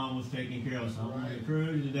his mom was taken care of. So I want to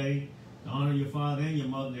encourage you today to honor your father and your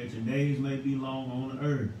mother, that your days may be long on the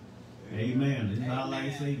earth. Amen. This is how I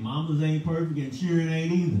like to say, mamas ain't perfect and cheering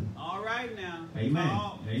ain't either. All right now. Amen.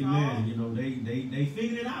 Amen. You know, they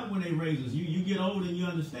figured it out when they raised us. You get older and you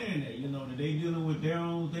understand that, you know, that they dealing with their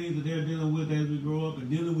own things that they're dealing with as we grow up, and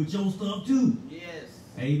dealing with your stuff too. Yes.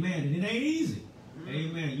 Amen. And it ain't easy.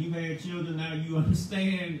 Amen. You've had children, now you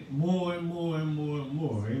understand more and more and more and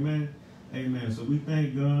more. Amen. Amen. So we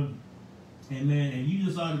thank God. Amen. And you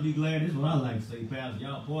just ought to be glad. This is what I like to say, Pastor.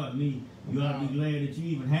 Y'all pardon me. You ought to be glad that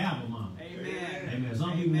you even have a mom. Amen. Amen.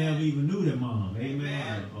 Some people never even knew their mom.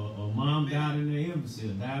 Amen. Or mom died in their infancy,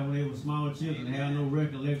 or died when they were small children. They have no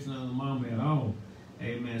recollection of the mom at all.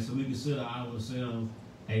 Amen. So we consider ourselves,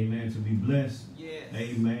 amen, to be blessed. Yes.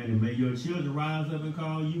 Amen. And may your children rise up and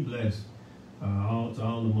call you blessed. To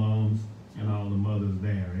all the moms and all the mothers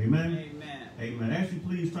there. Amen? Amen. Amen. Actually,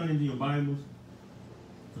 please turn into your Bibles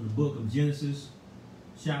to the book of Genesis,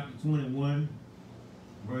 chapter 21,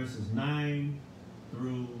 verses 9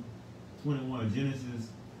 through 21. Genesis,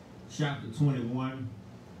 chapter 21,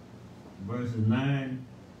 verses 9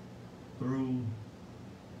 through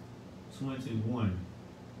 21.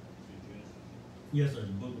 Yes, sir, the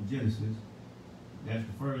book of Genesis. That's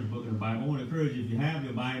the first book in the Bible. I want to encourage you, if you have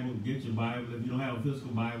your Bible, get your Bible. If you don't have a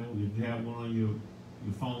physical Bible, if you have one on your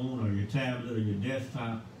phone or your tablet or your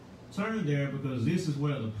desktop, turn there, because this is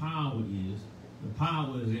where the power is. The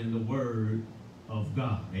power is in the Word of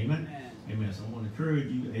God. Amen? Amen. So I want to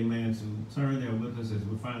encourage you, amen, to turn there with us as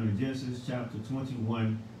we find in Genesis chapter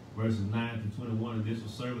 21, verses 9 through 21. And this will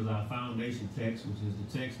serve as our foundation text, which is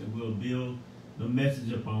the text that we'll build the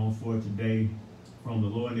message upon for today from the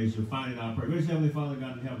Lord. As you'll find in our prayer. Gracious Heavenly Father,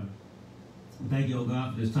 God in heaven, thank you, oh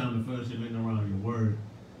God, for this time of fellowship in and around your word.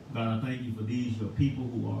 God, I thank you for these, your people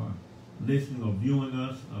who are listening or viewing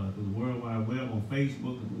us through the World Wide Web, on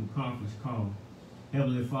Facebook, and through the conference call.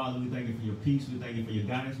 Heavenly Father, we thank you for your peace. We thank you for your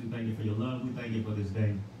guidance. We thank you for your love. We thank you for this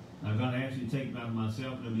day. Now, God, I ask you to take me out of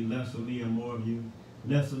myself and be less of me and more of you.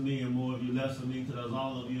 Less of me and more of you. Less of me to those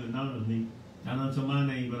all of you and none of me. Not unto my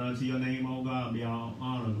name, but unto your name, O God, be all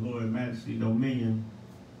honor, glory, majesty, dominion,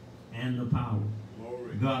 and the power.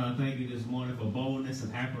 Glory. God, I thank you this morning for boldness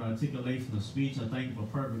and accurate articulation of speech. I thank you for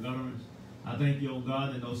perfect utterance. I thank you, O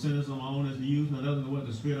God, that no sentence on my own is to use, none other than what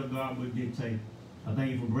the Spirit of God would dictate. I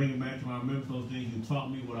thank you for bringing back to my remembrance those things you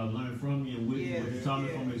taught me, what I've learned from you, and what you taught me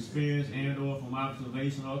from experience and or from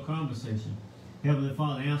observation or conversation. Heavenly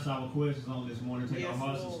Father, answer our questions on this morning. Take our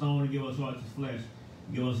hearts of stone and give us hearts of flesh.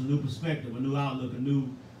 Give us a new perspective, a new outlook, a new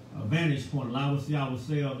vantage point. Allow us to see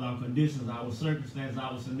ourselves, our conditions, our circumstances,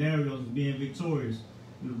 our scenarios as being victorious.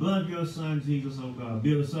 With the blood of your Son, Jesus, oh God.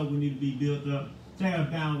 Build us up, we need to be built up. Tear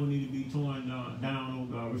us down, we need to be torn down,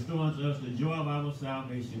 oh God. Restore unto us the joy of our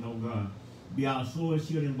salvation, oh God. Be our sword,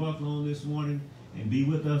 shield, and buckler on this morning, and be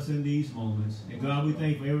with us in these moments. And God, we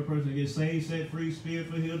thank you for every person that gets saved, set free, spirit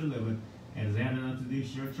filled, healed, delivered. And is added unto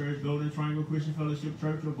this your church, Golden Triangle Christian Fellowship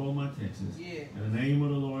Church of Beaumont, Texas. In the name of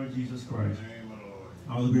the Lord Jesus Christ.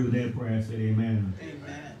 All agree with that prayer. Say amen.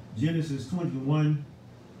 Amen. Genesis 21,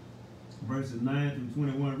 verses 9 through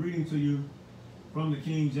 21. Reading to you from the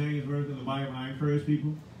King James Version of the Bible. I encourage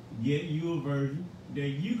people, get you a version that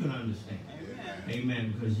you can understand. Amen.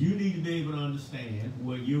 Amen. Because you need to be able to understand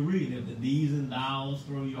what you're reading. If the these and thous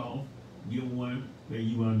throw you off, get one that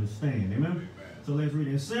you understand. Amen? Amen. So let's read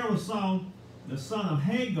it. And Sarah saw the son of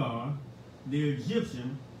Hagar, the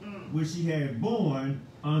Egyptian, which she had born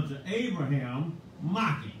unto Abraham,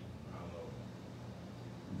 mocking.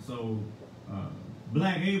 So,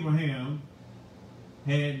 black Abraham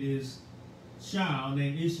had this child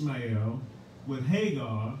named Ishmael with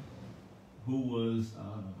Hagar, who was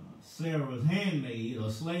Sarah's handmaid, or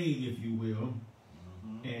slave, if you will.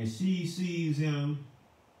 And she sees him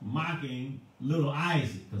mocking little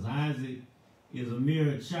Isaac, because Isaac is a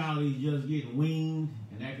mere child. He's just getting weaned,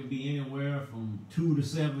 and that could be anywhere from 2 to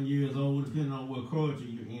 7 years old, depending on what culture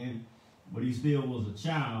you're in. But he still was a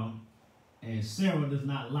child, and Sarah does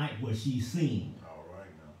not like what she's seeing. All right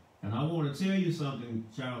now. And I want to tell you something,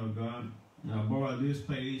 child of God. And I borrowed this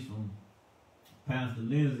page from Pastor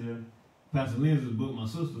Lindsay's book, my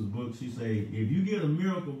sister's book. She said, if you get a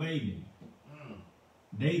miracle baby,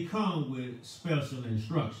 they come with special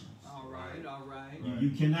instructions. All right, all right. You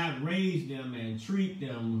cannot raise them and treat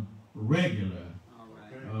them regular. All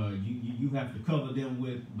right. You have to cover them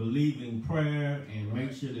with believing prayer and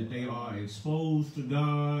make sure that they are exposed to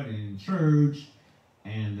God and church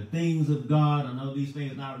and the things of God. I know these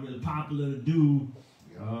things are not really popular to do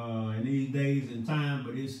in these days and time,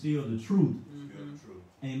 but it's still the truth.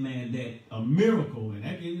 Amen. That a miracle, and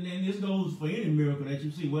this goes for any miracle that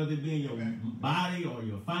you see, whether it be in your body or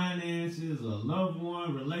your finances, a loved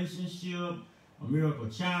one, relationship, a miracle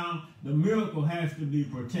child, the miracle has to be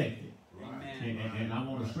protected. And I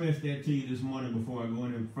want to stress that to you this morning before I go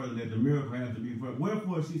any further, that the miracle has to be protected.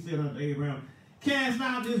 Wherefore she said unto Abraham, cast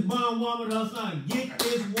out this bondwoman, her son. Get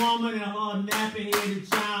this woman and her nappy-headed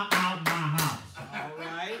child out my house. All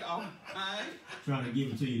right, all right. Trying to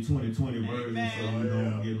give it to you 2020 version so you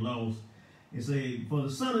don't get lost. It says, for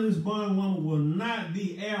the son of this bondwoman will not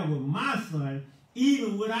be heir with my son,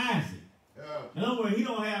 even with Isaac. In other words, he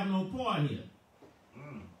don't have no part here.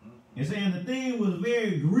 And saying the thing was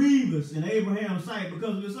very grievous in Abraham's sight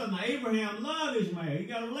because of his son. Now, Abraham loved Ishmael. He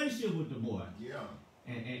got a relationship with the boy. Yeah.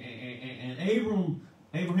 And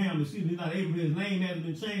Abraham, excuse me, not Abraham, his name hasn't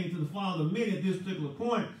been changed to the father of many at this particular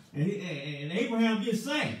point. And Abraham gets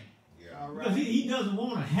sad. Yeah. Because he doesn't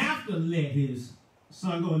want to have to let his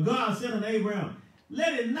son go. And God said unto Abraham,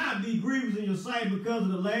 let it not be grievous in your sight because of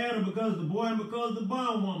the lad or because of the boy and because of the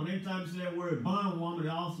bondwoman. Anytime you say that word bondwoman, it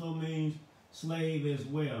also means slave as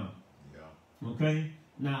well. Yeah. Okay?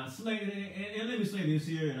 Now, slave, and let me say this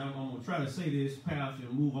here, and I'm going to try to say this, Pastor,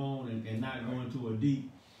 and move on and not go into a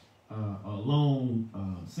deep, a long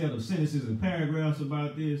set of sentences and paragraphs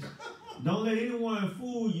about this. Don't let anyone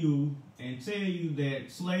fool you and tell you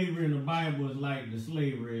that slavery in the Bible is like the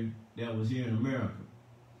slavery that was here in America.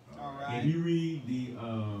 All right. If you read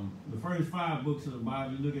the first 5 books of the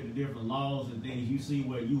Bible, you look at the different laws and things, you see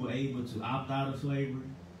where you were able to opt out of slavery.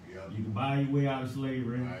 Yep. You can buy your way out of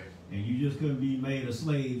slavery, and you just couldn't be made a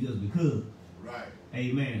slave just because. Right.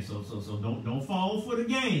 Amen. So don't fall for the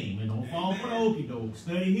game and don't fall for the okie doke.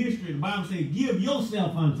 Study history. The Bible says, give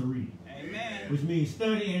yourself unto reading. Amen. Which means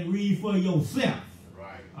study and read for yourself.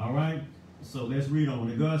 Right. All right? So let's read on.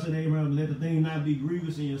 And God said to Abraham, let the thing not be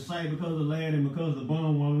grievous in your sight because of the lad and because of the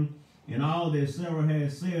bondwoman, and all that Sarah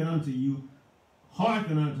has said unto you,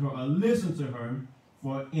 hearken unto her, or listen to her,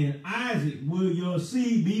 for in Isaac will your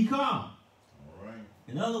seed be called. All right.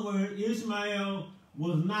 In other words, Ishmael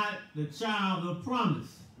was not the child of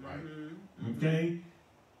promise. Right. Okay?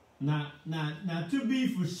 Now, to be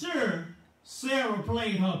for sure, Sarah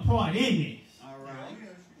played her part in this. All right.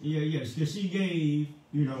 Yeah, because she gave,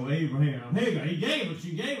 Abraham Hagar. She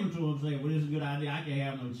gave him to him, saying, well, this is a good idea. I can't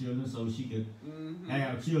have no children, so she could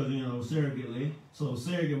have children, surrogately. So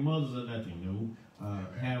surrogate mothers are nothing new.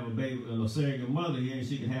 Have a baby, a surrogate mother here, and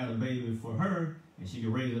she can have a baby for her, and she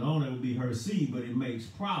can raise it on. It will be her seed, but it makes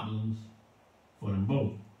problems for them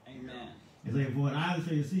both. Amen. It says, for in Isaac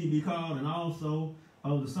shall your seed be called, and also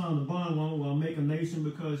of the son of the bondwoman will make a nation,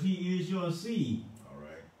 because he is your seed. All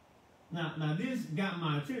right. Now this got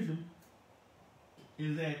my attention,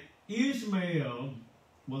 is that Ishmael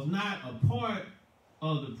was not a part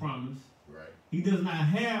of the promise. Right. He does not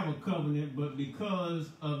have a covenant, but because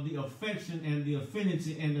of the affection and the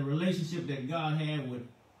affinity and the relationship that God had with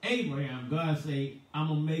Abraham, God said, I'm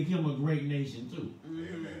going to make him a great nation too.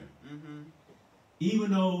 Amen.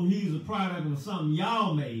 Even though he's a product of something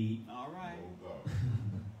y'all made, All right. Oh, God.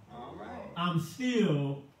 All right. I'm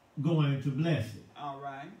still going to bless it. All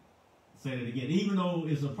right. Say that again. Even though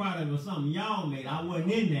it's a product of something y'all made, I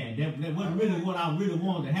wasn't in that. That wasn't really what I really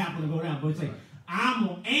wanted to happen to go down. But say,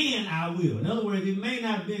 and I will. In other words, it may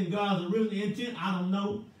not have been God's original intent. I don't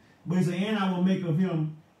know. But he said, and I will make of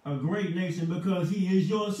him a great nation because he is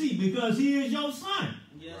your seed, because he is your son.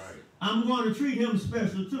 Yes. Right. I'm going to treat him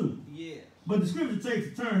special too. Yeah. But the scripture takes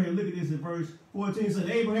a turn here. Look at this in verse 14. It said,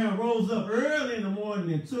 Abraham rose up early in the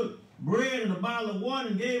morning and took bread and a bottle of water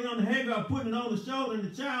and gave it unto Hagar, putting it on the shoulder and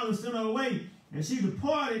the child, and sent her away. And she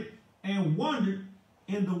departed and wandered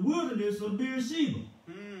in the wilderness of Beersheba.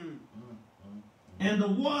 And the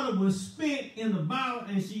water was spent in the bottle,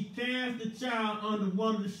 and she cast the child under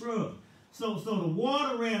one of the shrubs. So the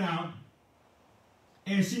water ran out,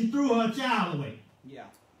 and she threw her child away. Yeah.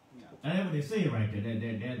 That's what they say right there.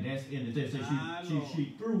 That's in the text.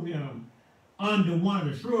 She threw him under one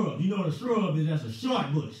of the shrubs. You know the shrub is just a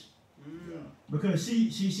short bush. Because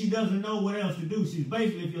she doesn't know what else to do. She's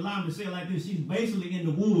basically, if you allow me to say it like this, she's basically in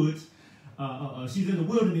the woods. She's in the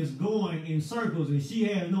wilderness going in circles, and she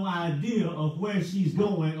has no idea of where she's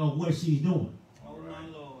going or what she's doing. Oh, my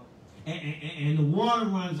Lord. And the water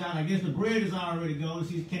runs out. I guess the bread is already gone.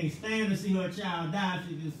 She can't stand to see her child die.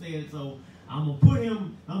 She just said, so I'm going to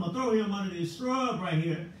throw him under this shrub right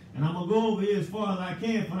here, and I'm going to go over here as far as I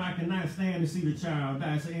can, for I cannot stand to see the child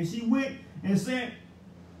die. So, and she went and sat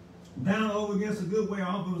down over against a good way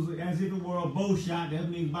off. It was as if it were a bow shot. That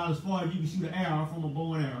means about as far as you can shoot an arrow from a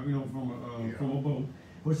bow and arrow, from a bow.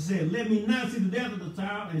 But she said, let me not see the death of the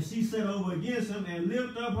child. And she sat over against him and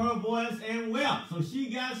lifted up her voice and wept. So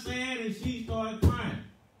she got sad and she started crying.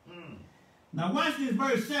 Now watch this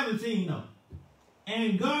verse 17 though.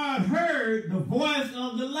 And God heard the voice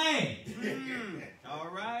of the lad. All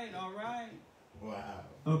right. Wow.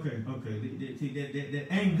 Okay.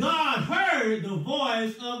 And God heard the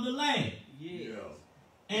voice of the lad. Yes.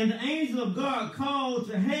 And the angel of God called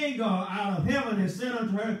to Hagar out of heaven and said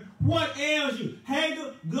unto her, what ails you?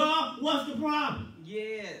 Hagar, God, what's the problem?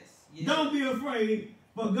 Yes. Don't be afraid,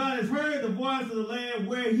 for God has heard the voice of the lad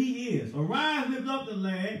where he is. Arise, lift up the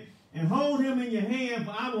lad, and hold him in your hand,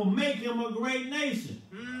 for I will make him a great nation.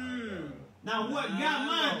 Now, what got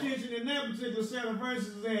my attention in that particular set of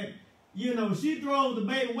verses is that, she throws the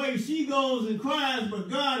baby away, she goes and cries, but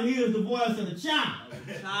God hears the voice of the child.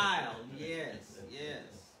 Yes.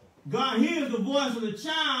 God hears the voice of the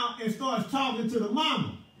child and starts talking to the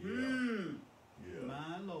mama.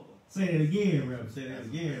 My Lord. Say that again, Reverend.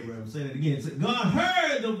 Say that again. So God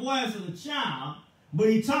heard the voice of the child, but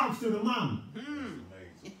he talks to the mama.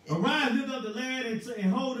 Arise, lift up the lad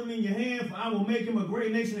and hold him in your hand, for I will make him a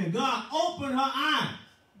great nation. And God opened her eyes.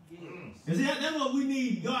 And see, that's what we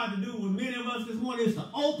need God to do with many of us this morning, is to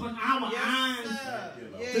open our eyes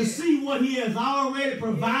to see what he has already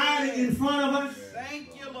provided in front of us.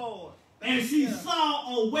 Thank you, Lord. And she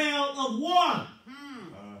saw a well of water.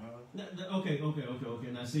 Okay.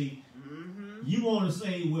 Now see, you want to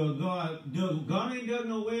say, well, God ain't dug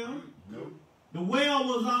no well? Nope. The well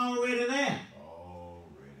was already there.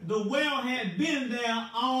 The well had been there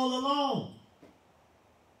all along.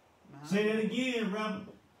 Say that again, Reverend.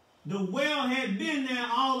 The well had been there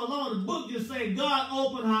all along. The book just says God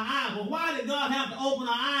opened her eyes. Well, why did God have to open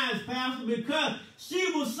her eyes, Pastor? Because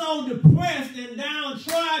she was so depressed and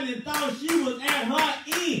downtrodden and thought she was at her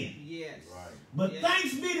end. Yes. Right. But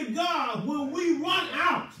thanks be to God, when we run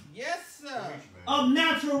out of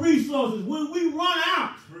natural resources, when we run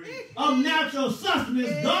out of natural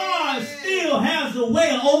sustenance, God still has a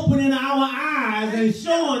way of opening our eyes and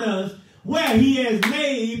showing us where he has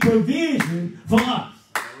made provision for us.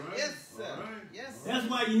 That's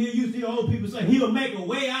why you see old people say he'll make a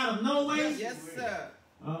way out of no way. Yes, sir.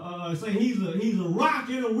 Say he's a rock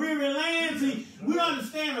in a weary land. See, we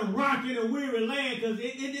understand a rock in a weary land because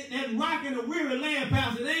that rock in a weary land,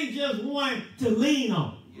 Pastor, it ain't just one to lean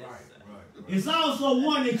on. Yes, right. It's also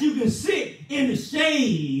one that you can sit in the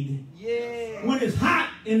shade when it's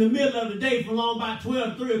hot in the middle of the day from along about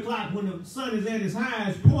 12, 3 o'clock when the sun is at its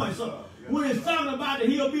highest point. So when it's talking about that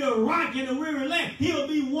he'll be a rock in the weary land, he'll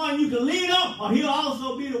be one you can lean on, or he'll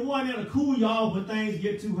also be the one that'll cool you off when things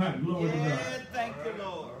get too hot. Glory to God. Thank you,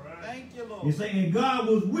 Lord. Thank you, Lord. You say, and God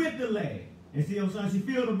was with the lad. And see, she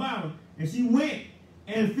filled the bottle, and she went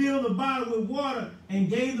and filled the bottle with water and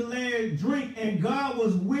gave the lad drink, and God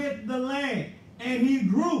was with the lad, and he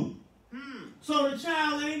grew. So the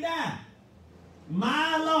child ain't died.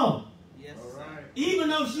 My Lord. Yes, even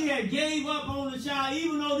though she had gave up on the child,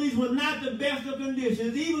 even though these were not the best of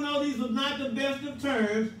conditions, even though these were not the best of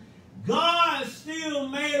terms, God still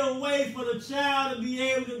made a way for the child to be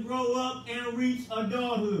able to grow up and reach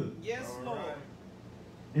adulthood. Yes, Lord.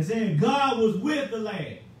 And saying God was with the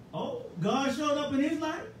lad. Oh, God showed up in his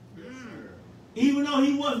life? Even though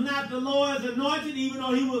he was not the Lord's anointed, even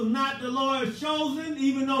though he was not the Lord's chosen,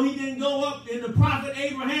 even though he didn't go up in the prophet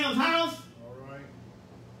Abraham's house, All right.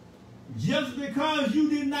 just because you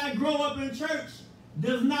did not grow up in church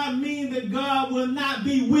does not mean that God will not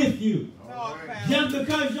be with you. All right. Just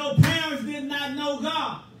because your parents did not know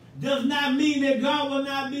God does not mean that God will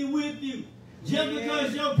not be with you. Just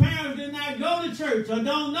because your parents did not go to church or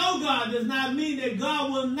don't know God does not mean that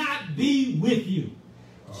God will not be with you.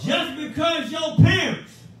 Just because your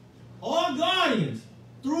parents or guardians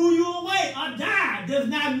threw you away or died does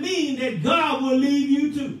not mean that God will leave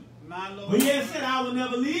you too. My Lord. But he has said, I will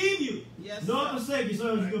never leave you. Yes, Nor sir. forsake you.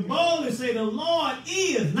 So you can boldly say, the Lord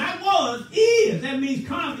is, not was, is. That means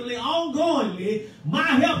constantly, ongoingly, my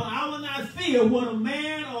helper. I will not fear what a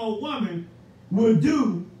man or a woman will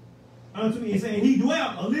do unto me. And saying, he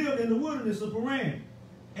dwelt or lived in the wilderness of Paran.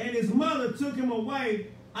 And his mother took him away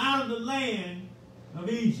out of the land of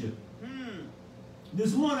Egypt.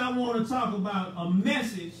 This morning I want to talk about a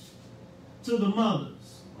message to the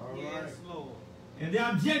mothers. All Yes, right. Lord. And the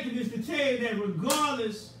objective is to tell you that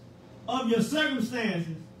regardless of your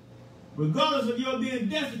circumstances, regardless of your being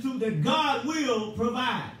destitute, that God will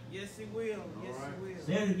provide. Yes, he will. Yes, right. he will.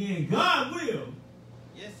 Say it again. God will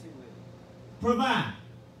Yes, he will. provide.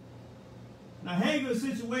 Now Hagar's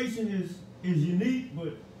situation is unique,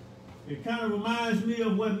 but it kind of reminds me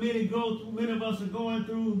of what many of us are going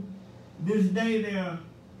through this day. There are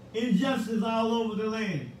injustices all over the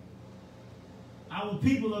land. Our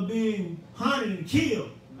people are being hunted and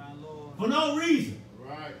killed My Lord. for no reason.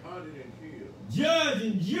 Right. Hunted and killed. Judge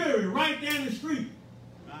and jury right down the street,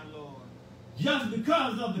 My Lord. just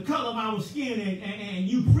because of the color of our skin, and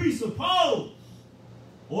you presuppose,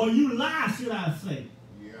 or you lie, should I say,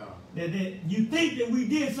 Yeah. that you think that we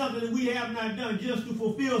did something that we have not done just to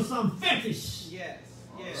fulfill some fetish, Yes.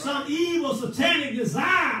 Yes. some evil satanic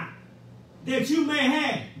desire that you may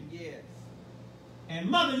have. Yes. And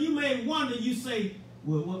mother, you may wonder, you say,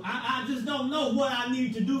 well, I just don't know what I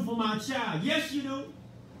need to do for my child. Yes, you do.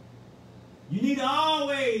 You need to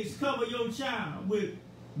always cover your child with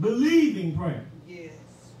believing prayer, Yes.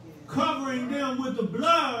 Yes. covering them with the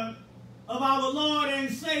blood of our Lord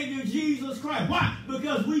and Savior Jesus Christ. Why?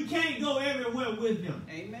 Because we can't go everywhere with them.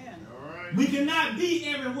 Amen. All right. We cannot be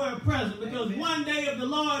everywhere present, because Amen. one day if the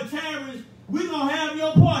Lord tarries, we're going to have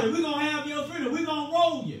your party. We're going to have your freedom. We're going to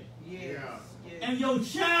roll you. Yes. Yeah. Yes. And your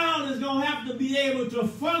child is going to have to be able to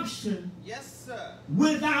function Yes, sir.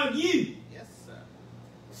 without you. Yes, sir.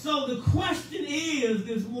 So the question is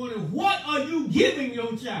this morning, what are you giving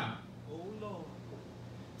your child Oh, Lord.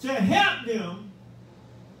 to help them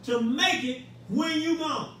to make it when you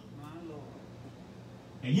gone? My Lord.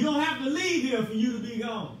 And you don't have to leave here for you to be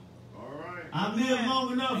gone. All right. I've lived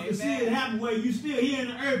long enough to see Amen. it happen where you still here in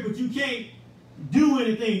the earth, but you can't do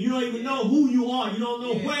anything. You don't even know who you are. You don't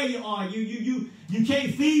know where you are. You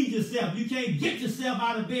can't feed yourself. You can't get yourself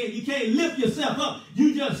out of bed. You can't lift yourself up.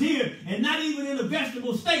 You just here, and not even in a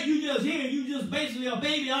vegetable state. You just here. You just basically a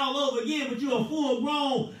baby all over again, but you're a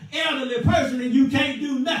full-grown elderly person and you can't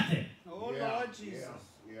do nothing. Oh, Yeah. Lord Jesus.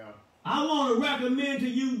 Yeah. I want to recommend to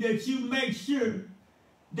you that you make sure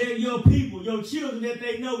that your people, your children, that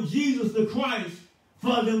they know Jesus the Christ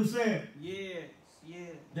for themselves. Yes. Yes.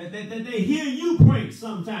 That they hear you pray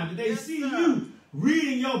sometimes. That they Yes, see sir. you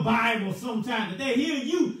reading your Bible sometimes. That they hear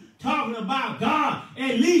you talking about God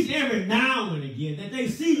at least every now and again. That they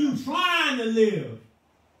see you trying to live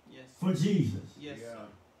Yes. for Jesus. Yes, Yeah. sir.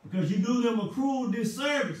 Because you do them a cruel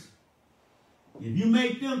disservice if you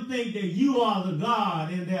make them think that you are the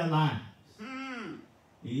God in their lives.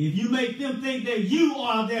 If you make them think that you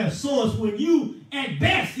are their source, when you, at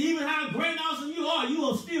best, even how great and awesome you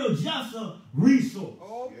are still just a resource.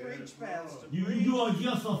 Oh, Yes, preach, Pastor. You are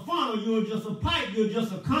just a funnel, you're just a pipe, you're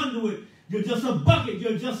just a conduit, you're just a bucket,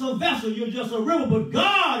 you're just a vessel, you're just a river. But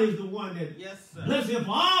God is the one that Yes, sir. bless him,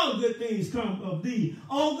 for all good things come of thee,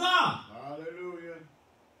 oh God. Hallelujah.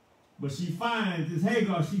 But she finds, this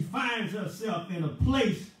Hagar, she finds herself in a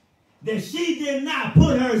place that she did not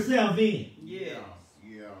put herself in. Yes.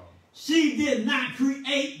 Yeah. She did not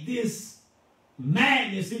create this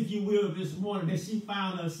madness, if you will, this morning that she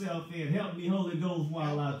found herself in. Help me, Holy Ghost,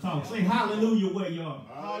 while I talk. Say hallelujah where you are.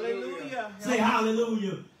 Hallelujah. Say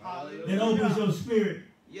hallelujah. Hallelujah. That opens your spirit.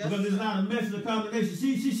 Yes, Because it's sir. not a message of condemnation.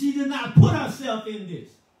 She did not put herself in this.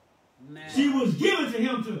 Man. She was given to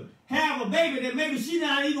him to have a baby that maybe she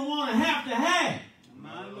didn't even want to have.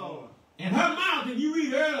 My Lord. And her mouth, if you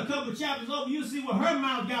read earlier, a couple of chapters over, you'll see where her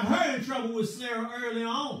mouth got her in trouble with Sarah early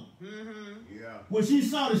on. Yeah. When she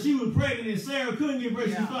saw that she was pregnant and Sarah couldn't give birth,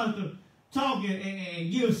 she Yeah. started to talk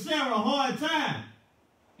and give Sarah a hard time.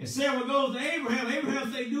 And Sarah goes to Abraham.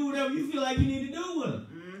 Abraham say, do whatever you feel like you need to do with her.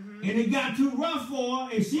 And it got too rough for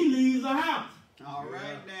her, and she leaves the house. All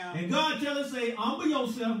right now. And God tell her, say, humble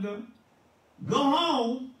yourself, girl. Go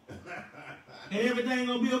home, and everything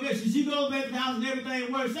going to be okay. So she goes back to the house, and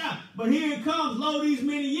everything works out. But here it comes, lo, these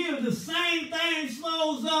many years, the same thing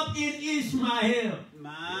slows up in Ishmael.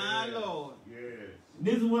 My Lord.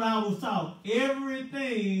 This is what I was taught.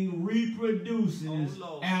 Everything reproduces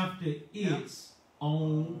after its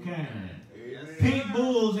own kind. Pit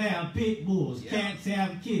bulls have pit bulls. Cats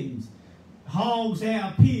have kittens. Hogs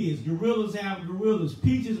have pigs. Gorillas have gorillas.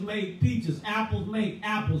 Peaches make peaches. Apples make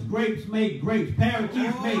apples. Grapes make grapes.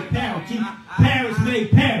 Parakeets make parakeets. Parrots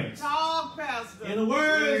make parrots. Talk, Pastor. In the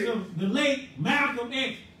words of the late Malcolm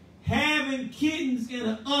X, having kittens in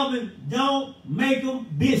an oven don't make them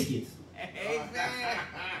biscuits. Amen.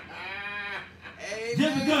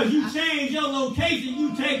 Just because you change your location,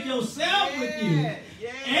 you take yourself with you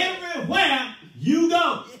everywhere you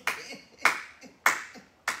go.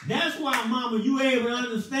 That's why, Mama, you able to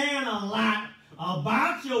understand a lot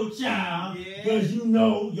about your child because you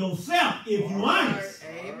know yourself if you're honest.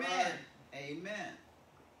 Amen. Amen.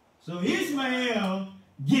 So Ishmael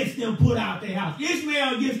gets them put out their house.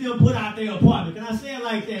 Ishmael gets them put out their apartment. Can I say it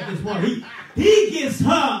like that this morning? He gets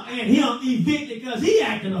her and him evicted because he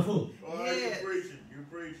acting a fool. Oh, you're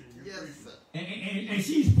preaching. Yes, sir. And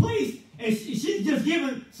she's pleased, and she's just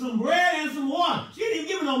giving some bread and some water. She didn't even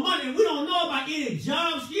give no money. And we don't know about any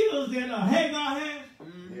job skills that Hagar has.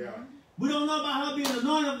 Yeah. We don't know about her being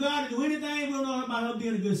anointed of God to do anything. We don't know about her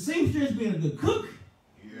being a good seamstress, being a good cook.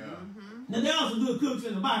 Yeah. Now, there are some good cooks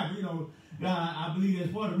in the Bible. You know, I believe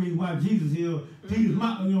that's part of the reason why Jesus healed Peter's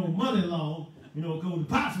mother-in-law, because the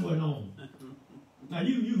pots weren't on. Now,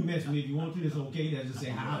 you can mess with me if you want to. It's okay. That's just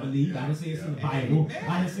say how I believe. I didn't say it's in the Bible.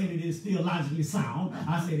 I didn't say that it's still logically sound.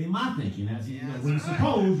 I said in my thinking. I said, when you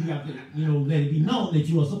suppose, you have to, let it be known that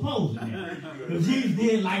you are supposing that. Because Jesus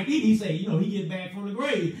did like it. He said, he get back from the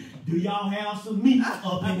grave. Do y'all have some meat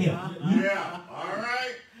up in here? Yeah. All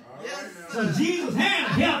right. So Jesus had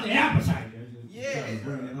a healthy appetite.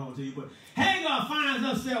 Bring it home to you. But Hagar finds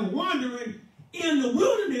herself wandering in the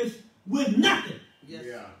wilderness with nothing. Yes.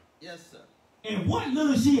 Yeah. Yes, sir. And what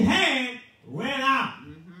little she had ran out.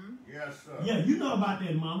 Yes, sir. Yeah, you know about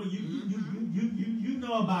that, Mama. You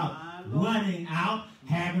know about running out,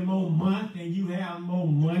 having more month than you have more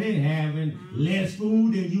money, having less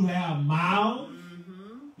food than you have mouths.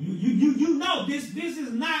 You know this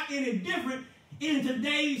is not any different in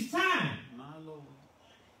today's time. My Lord.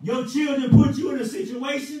 Your children put you in a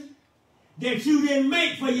situation that you didn't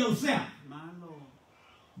make for yourself.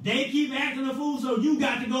 They keep acting a fool, so you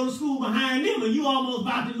got to go to school behind them, and you almost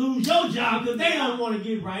about to lose your job because they don't want to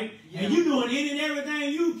get right, and you doing any and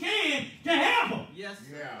everything you can to help them. Yes.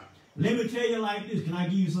 Yeah. Let me tell you like this. Can I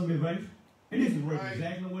give you some advice? And this is worth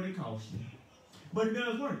exactly what it costs you. But it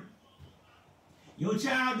does work. Your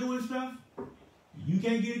child doing stuff, you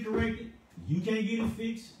can't get it corrected, you can't get it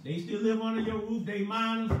fixed, they still live under your roof, they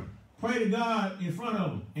minors. Pray to God in front of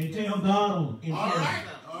them and tell God on them. All right.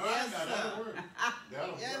 That'll work.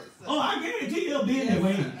 Oh, I guarantee you'll be in that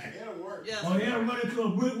way. That'll work. Yes. Or they'll run into a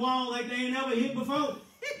brick wall like they ain't never hit before.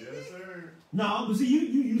 Yes, sir. No, but see,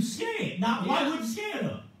 you scared. Now, why would you scared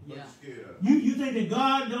of? Yeah. You think that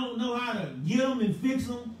God don't know how to get them and fix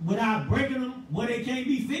them without breaking them where they can't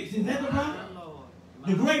be fixed? Is that the problem?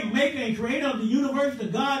 The great maker and creator of the universe, the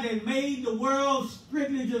God that made the world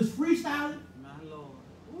strictly just freestyling?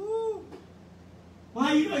 Well,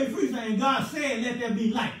 how you know he freestyling? God said, let there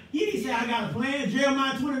be light. He didn't say, I got a plan.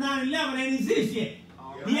 Jeremiah 29:11 ain't exist yet.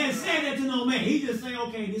 He ain't said that to no man. He just say,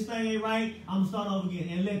 okay, this thing ain't right. I'm going to start over again.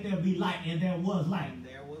 And let there be light. And there was light. And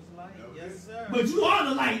there was light. Yes, sir. But you are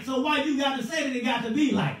the light. So why you got to say that it got to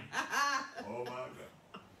be light? Oh, my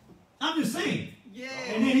God. I'm just saying. Yeah.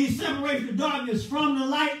 And then he separates the darkness from the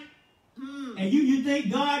light. And you think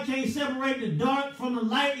God can't separate the dark from the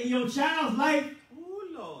light in your child's life?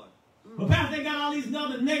 But Pastor, they got all these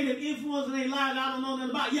other negative influences in their lives I don't know nothing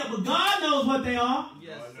about. Yeah, but God knows what they are.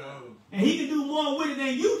 Yes, sir. And he can do more with it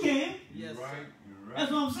than you can. Yes, You're right.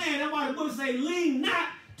 That's what I'm saying. That's why the book say, lean not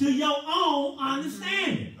to your own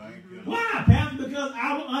understanding. Thank you. Why, Pastor? Because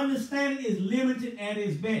our understanding is limited at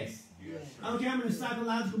its best. Yes, I don't care how many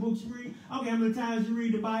psychological books you read. I don't care how many times you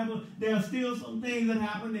read the Bible. There are still some things that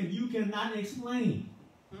happen that you cannot explain.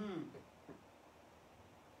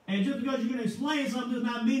 And just because you can explain something does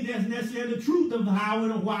not mean that's necessarily the truth of how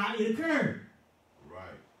and why it occurred. Right.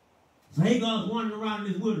 So Hagar's wandering around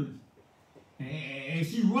in this wilderness. And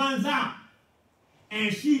she runs out.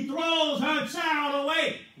 And she throws her child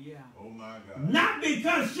away. Yeah. Oh, my God. Not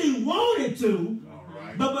because she wanted to, All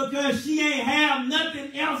right. but because she ain't have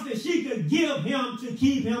nothing else that she could give him to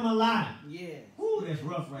keep him alive. Yes. Ooh, that's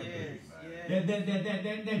rough right there.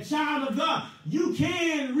 Yes. That child of God, you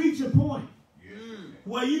can reach a point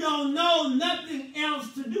where you don't know nothing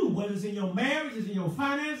else to do. Whether it's in your marriage, it's in your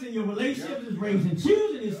finance, in your relationships, it's raising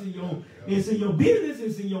children, it's in your business,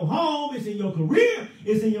 it's in your home, it's in your career,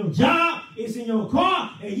 it's in your job, it's in your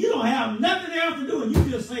car, and you don't have nothing else to do, and you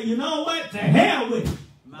just say, you know what, to hell with it.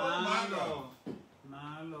 My Lord.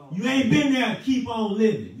 My Lord. You ain't been there, keep on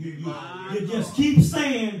living. You just keep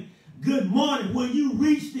saying good morning when you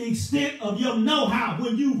reach the extent of your know-how,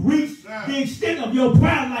 when you reach the extent of your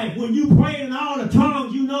prayer life, when you pray in all the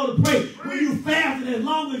tongues you know to pray, when you fasted as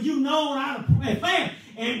long as you know how to pray, fast,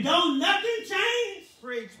 and don't nothing change.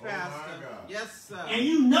 Preach, Pastor. Yes, sir. And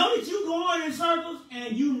you know that you're going in circles,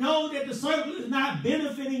 and you know that the circle is not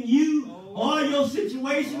benefiting you or your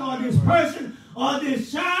situation or this person or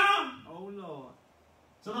this child. Oh, Lord.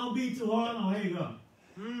 So don't be too hard on God.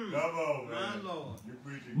 Come on, man. My Lord. You're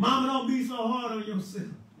preaching. Mama, don't be so hard on yourself.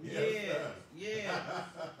 Yeah.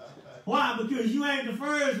 Why? Because you ain't the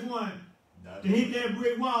first one to hit that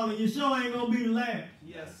brick wall, and you sure ain't going to be the last.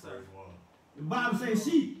 Yes, sir. The Bible says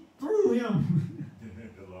she threw him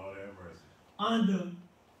The Lord have mercy. under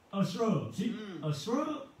a shrub. A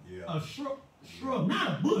shrub? Yeah. A shrub,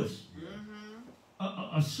 not a bush.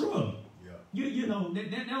 A shrub. Yeah. You know,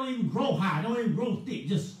 that don't even grow high, don't even grow thick,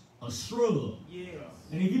 just a shrub. Yes.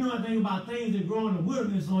 And if you know anything about things that grow in the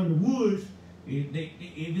wilderness or in the woods, if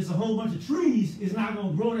it's a whole bunch of trees, it's not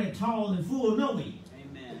going to grow that tall and full no way.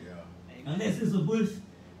 Amen. Yeah. Amen. Unless it's a bush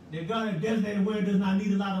that God has designated where it does not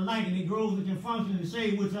need a lot of light, and it grows and can function in the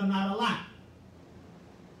shade, which are not a lot.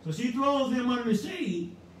 So she throws him under the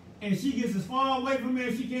shade, and she gets as far away from there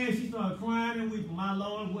as she can. She starts crying and weeping. My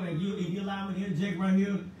Lord, if you allow me to interject right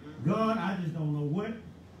here, God, I just don't know what.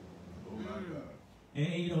 Oh, my God. And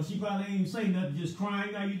you know, she probably ain't even say nothing, just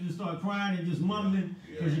crying. Now you just start crying and just mumbling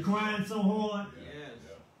because you're crying so hard. Yes.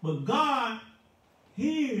 But God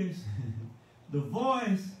hears the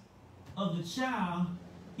voice of the child,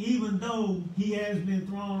 even though he has been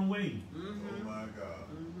thrown away. Oh, my God.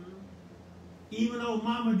 Even though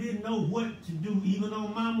mama didn't know what to do, even though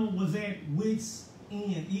mama was at wit's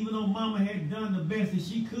end, even though mama had done the best that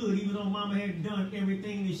she could, even though mama had done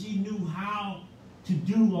everything that she knew how to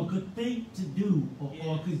do or could think to do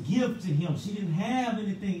or could give to him. She didn't have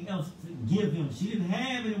anything else to give him. She didn't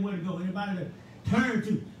have anywhere to go, anybody to turn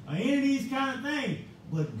to, or any of these kind of things.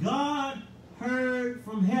 But God heard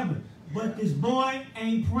from heaven. But this boy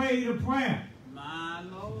ain't prayed a prayer. My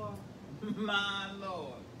Lord. My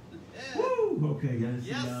Lord. Woo! Okay, guys.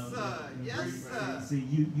 Yes, sir. Yes, sir. See,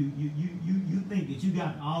 you think that you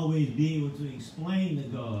got to always be able to explain to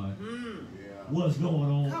God what's going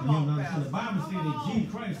on. Come on, the Bible said that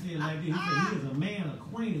Jesus Christ said like this. He said he is a man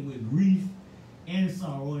acquainted with grief and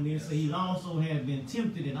sorrow. And then say he also has been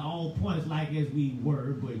tempted in all points like as we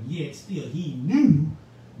were, but yet still he knew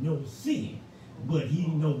no sin. But he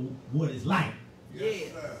know what it's like.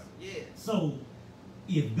 Yes. Yes. So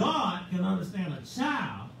if God can understand a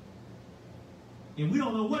child, and we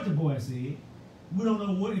don't know what the boy said, we don't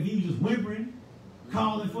know what if he was just whimpering,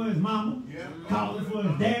 calling for his mama, calling for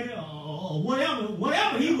his daddy, or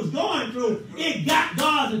whatever he was going through, it got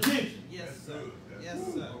God's attention. Yes, sir.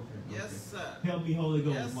 Yes, sir. Yes, sir. Help me, Holy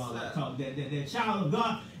Ghost, Yes, while I sir. talk. That child of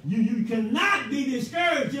God, you cannot be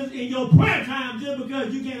discouraged just in your prayer time just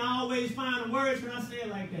because you can't always find the words. Can I say it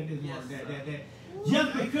like that this morning?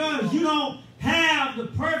 Just because you don't have the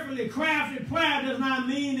perfectly crafted prayer does not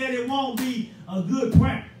mean that it won't be a good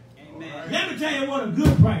prayer. Amen. Let me tell you what a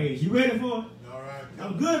good prayer is. You ready for it? All right.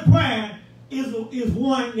 A good prayer is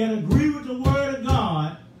one that agrees with the word of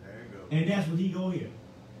God, There you go. and that's what he go hear.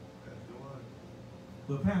 That's the one.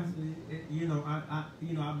 But Pastor,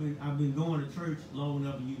 I've been going to church long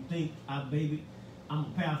enough. And you think I'm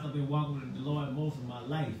a pastor. I've been walking with the Lord most of my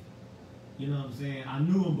life. You know what I'm saying? I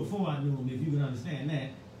knew him before I knew him, if you can understand that.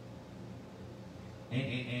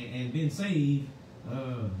 And been saved.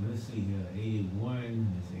 Let's see here,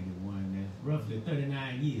 81. That's roughly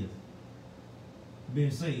 39 years. Been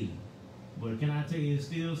saved. But can I tell you, there's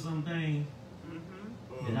still some things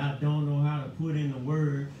that I don't know how to put in the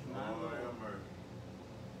words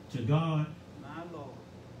to God. My Lord.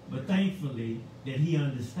 But thankfully that he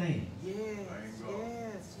understands.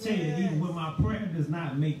 Yes. Tell you that even when my prayer does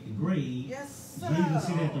not make the grade, Yes, sir. Jesus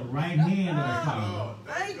sit at the right hand of the Father,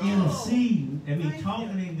 Thank you. interceding, Thank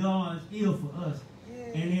talking in God's ear for us.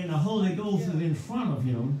 Yes. And then the Holy Ghost is in front of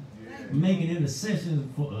him, making intercessions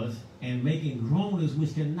for us and making groanings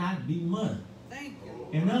which cannot be muttered. Thank you.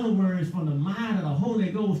 In other words, from the mind of the Holy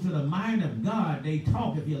Ghost to the mind of God, they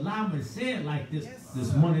talk. If you allow me to say it like this,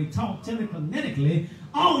 this morning, they talk telekinetically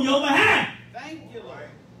on your behalf. Thank you, Lord.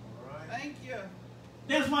 Thank you.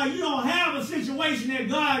 That's why you don't have a situation that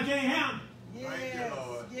God can't handle. Yes.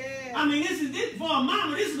 Yes. I mean, this for a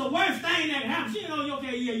mama, this is the worst thing that happens. You know,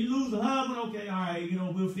 okay, yeah, you lose a husband, okay, all right, you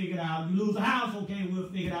know, we'll figure it out. You lose a house, okay, we'll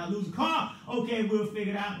figure it out. Lose a car, okay, we'll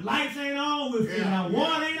figure it out. Lights ain't on, we'll figure it out.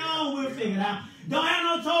 Water ain't on, we'll figure it out. Don't have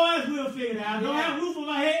no toys, we'll figure it out. Don't have a roof over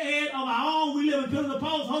our head of our own. We live in Pillar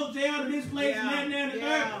Post Hotel to this place and that and there and the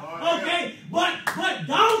third. Okay, but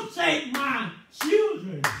don't take my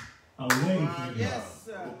children away from me. Yes,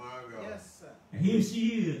 sir. Yes, sir. And here she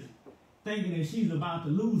is, thinking that she's about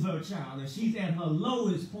to lose her child, and she's at her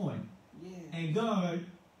lowest point. Yes. And God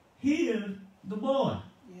hears the boy.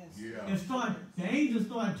 Yes. And the angel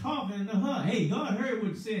started talking to her. Hey, God heard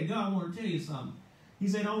what you said. God want to tell you something. He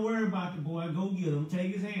said, don't worry about the boy. Go get him.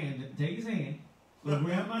 Take his hand. Go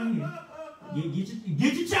grab my hand.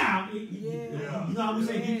 Get your child. You know how we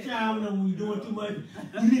say, get your child. You know, when you're doing too much.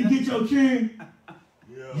 You need to get your children.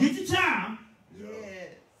 Get your child.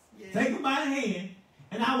 Yes. Take him by the hand.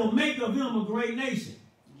 And I will make of him a great nation.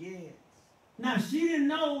 Yes. Now, she didn't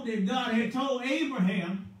know that God had told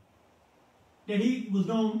Abraham that he was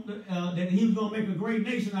going to make a great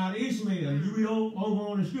nation out of Ishmael. You read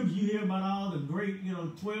over on the scriptures, you hear about all the great,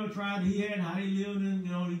 12 tribes he had and how they lived in,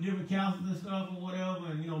 the different castles and stuff or whatever.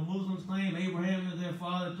 And, Muslims claim Abraham is their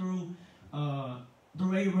father through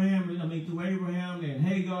Abraham and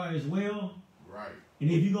Hagar as well. Right. And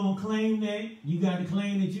if you're going to claim that, you got to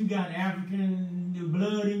claim that you got African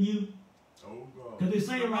blood in you. Oh, God. Because they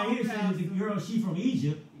say right here, says the girl, she from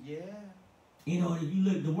Egypt. Yeah. If you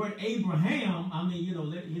look, the word Abraham, I mean, we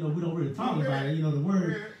don't really talk about it. The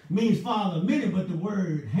word means father of many, but the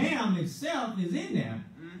word Ham itself is in there.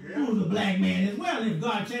 Mm-hmm. Who's a black man as well. If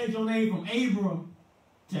God changed your name from Abram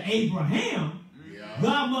to Abraham,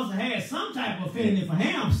 God must have had some type of affinity for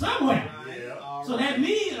Ham somewhere. Yeah. So that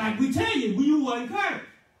means, like we tell you, you wasn't cursed.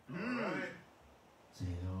 Say,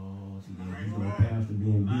 pastor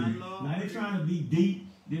being deep. Now they're trying to be deep.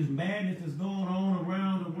 This madness that's going on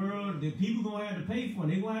around the world, that people going to have to pay for it.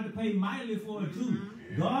 They're going to have to pay mightily for it too.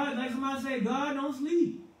 God, like somebody said, God don't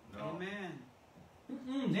sleep. No.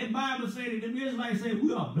 Amen. That Bible said that the Israelites say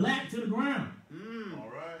we are black to the ground. All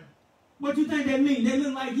right. What you think that means? They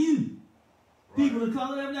look like you. Right. People of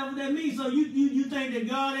color, that's what that means. So you think that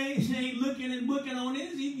God ain't looking and booking on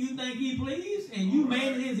this? You think he pleased? And you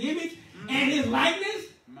made in his image and his likeness?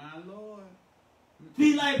 My Lord.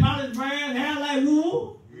 Feet like polished brass, hair like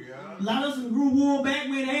wool. Yeah. A lot of us grew wool back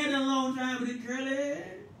when they had it a long time with it curly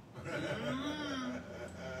hair.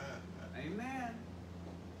 Amen.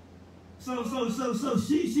 So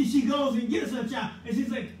she goes and gets her child. And she's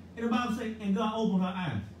like, and the Bible says, and God opened her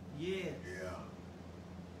eyes. Yes. Yeah.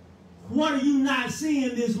 What are you not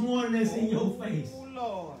seeing this morning that's in your face? Oh,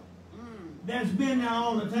 Lord. That's been there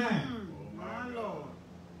all the time. My Lord.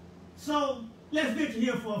 So let's venture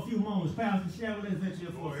here for a few moments. Pastor Cheryl, let's venture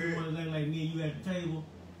here for a few moments. Like me and you at the table.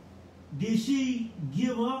 Did she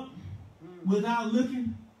give up without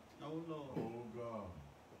looking? Oh, Lord. Oh, God.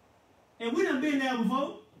 And we done been there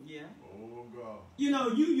before. Yeah. Oh, God.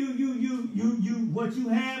 What you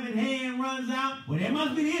have in hand runs out. Well, that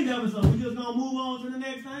must be the end of it, so we just gonna move on to the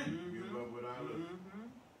next thing. Give up without looking.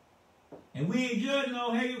 And we ain't judging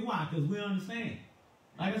old Hager. Why? Because we understand.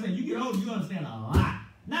 Like I said, you get older, you understand a lot.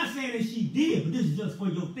 Not saying that she did, but this is just for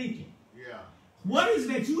your thinking. Yeah. What is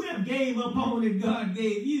that you have gave up on that God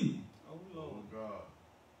gave you? Oh, Lord. Oh, God.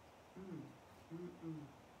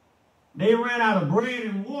 They ran out of bread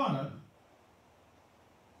and water.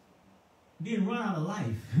 Didn't run out of life.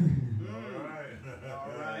 All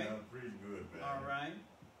right. Pretty good, man. All right.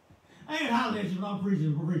 I ain't hollering at you, but I'm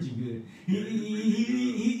preaching good.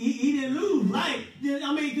 He didn't lose life.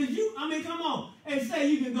 I mean, come on. And say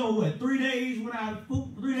you can go, 3 days without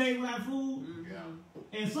food? 3 days without food?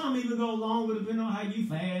 Yeah. And some even go longer depending on how you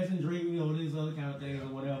fast and drink, this other kind of things or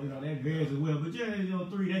whatever. That varies as well. But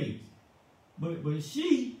 3 days. But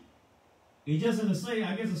she is just in a state,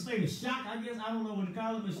 I guess, a state of shock. I don't know what to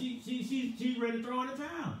call it, but she's ready to throw in the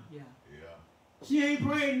towel. Yeah. She ain't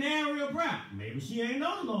prayed now real prayer. Maybe she ain't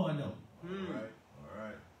know the Lord though. All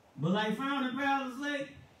right. But like founding pastors say,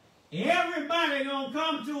 everybody gonna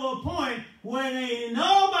come to a point where there ain't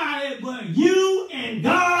nobody but you and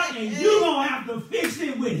God, and you gonna have to fix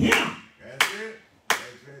it with him. That's it.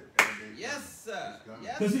 Yes, sir. sir.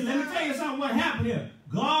 Yes, Because see, let me sir. tell you something. What happened here?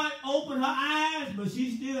 God opened her eyes, but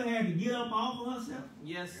she still had to get up off of herself.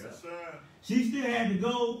 Yes, sir. Yes, sir. She still had to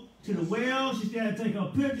go to the well. She still had to take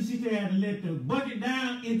her picture. She still had to let the bucket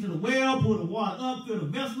down into the well, pull the water up, fill the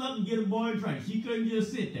vessel up, and get a boy a drink. She couldn't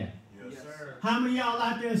just sit there. Yes, Yes. sir. How many of y'all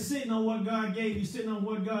out there sitting on what God gave you, sitting on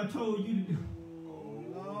what God told you to do? Oh,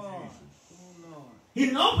 Lord. Jesus. Oh, Lord. He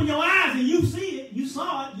didn't open your eyes and you see it. You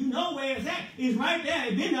saw it. You know where it's at. It's right there.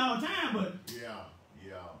 It's been there all the time. But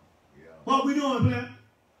Yeah. what we doing, Blair?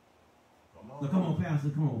 Come on. Now, come on, Pastor.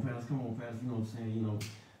 Come on, Pastor. Come on, Pastor. You know what I'm saying?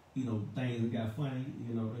 You know, things that got funny.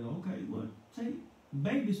 Okay, well, take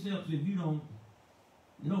baby steps if you don't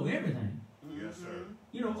know everything. Yes, sir.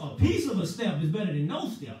 A piece of a step is better than no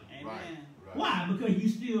step. Amen. Right. Why? Because you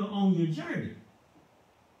still on your journey.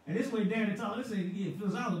 And this way Daddy taught us, if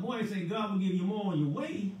I was a boy, say God will give you more on your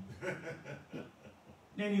way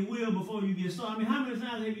than he will before you get started. I mean, how many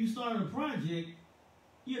times have you started a project,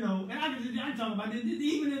 and I talk about this,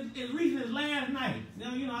 even as recent as last night.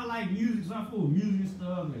 I like music, so I full of music and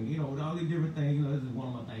stuff, and, all these different things. This is one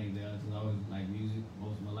of my things there, because I always like music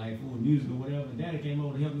most of my life, full of music or whatever. And Daddy came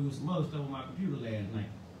over to help me with some other stuff on my computer last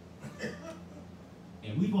night.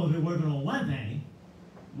 And we supposed to be working on one thing,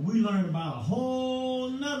 but we learned about a whole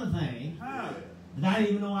nother thing that I didn't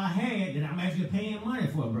even know I had, that I'm actually paying money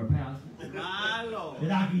for, bro, Pastor. My Lord.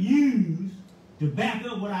 That I can use to back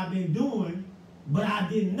up what I've been doing, but I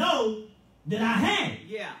didn't know that I had it.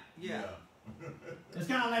 Yeah. It's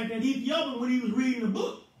kind of like that Ethiopian when he was reading the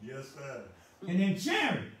book. Yes, sir. And then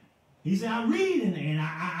Cherry, he said, I read in there, and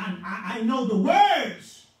I know the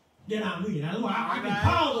words that I'm reading. I can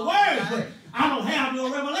call the words, but I don't have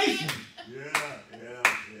no revelation. Yeah.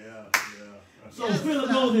 So Philip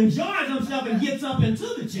goes and enjoys himself and gets up into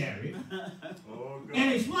the chariot Oh, God.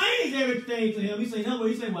 and explains everything to him. He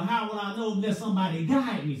said, well, how will I know unless somebody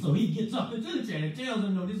guide me? So he gets up into the chariot and tells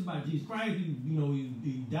him, no, this is about Jesus Christ.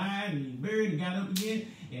 He died and he's buried and got up again.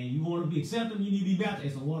 And you want to be accepted, you need to be baptized.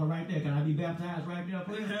 There's some water right there. Can I be baptized right there,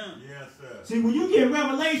 please? Yes, sir. See, when you get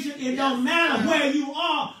revelation, it don't matter where you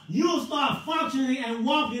are. You'll start functioning and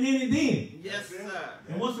walking in it then. Yes, sir.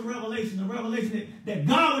 And what's the revelation? The revelation that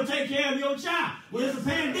God will take care of your child. Well, it's a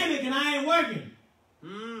pandemic and I ain't working.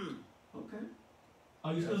 Okay.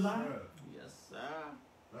 Are you still alive? Sir. Yes, sir.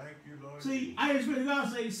 Thank you, Lord. See, I just really gotta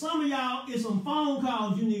say, some of y'all, it's some phone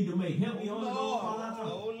calls you need to make. Help me, Holy Ghost.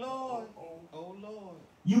 Oh, Lord. Oh, Lord.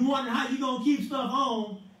 You wonder how you gonna keep stuff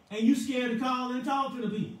on, and you scared to call and talk to the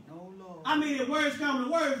people. Oh, Lord. I mean, if words come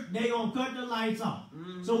to worse, they gonna cut the lights off.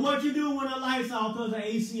 So what you do when the lights off because the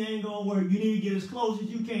AC ain't gonna work, you need to get as close as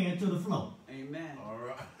you can to the floor. Amen. All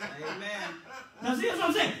right. Amen. Now see, that's what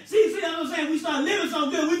I'm saying. See, that's what I'm saying. We start living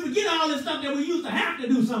so good, we forget all this stuff that we used to have to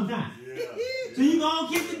do sometimes. Yeah. So you gonna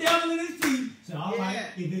keep the devil in his teeth. Say, all right,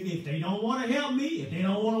 Yeah. if they don't want to help me, if they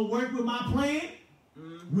don't want to work with my plan,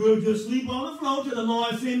 we'll just sleep on the floor till the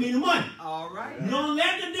Lord send me the money. All right. You don't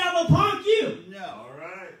let the devil punk you. No. All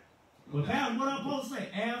right. Well, Pastor, what I'm supposed to say?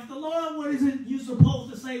 Ask the Lord, what is it you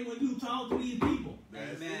supposed to say when you talk to these people?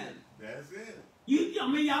 That's Amen. it. That's it.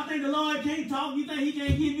 Y'all think the Lord can't talk? You think he can't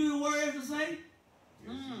give you the words to say?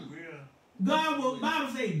 Yes, he will. God will,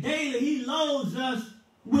 Bible say daily, he loads us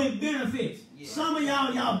with benefits. Yeah. Some of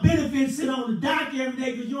y'all benefits sit on the dock every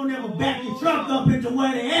day because you don't ever back your truck up into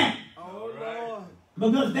where they at. Oh, Right. Lord.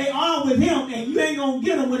 Because they are with him and you ain't going to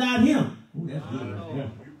get them without him. Ooh, that's good right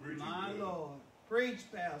there. You preaching My good. Lord. Preach,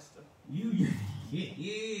 Pastor.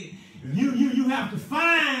 You have to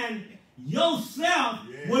find yourself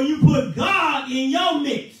where you put God in your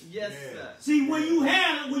mix. Yes, Yeah. sir. See, when you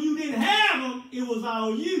didn't have him, it was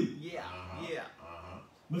all you. Yeah. Uh-huh. Yeah. Uh-huh.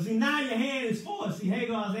 But see, now your hand is forced. See,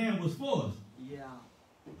 Hagar's hand was forced. Yeah.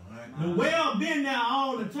 All right. The well been there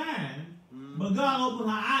all the time, but God opened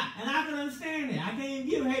her eye. And I can understand that. I can't even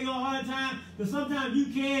give Hagar a hard time because sometimes you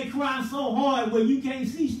can cry so hard where you can't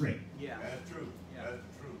see straight. Yeah. That's true. Yeah.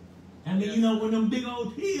 That's true. I mean, when them big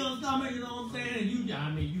old hills coming, you know what I'm saying? And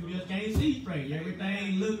you just can't see straight.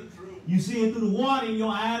 Everything look, you see it through the water in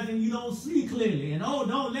your eyes and you don't see clearly. And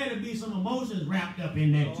don't let it be some emotions wrapped up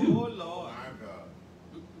in that too. Oh, Lord. My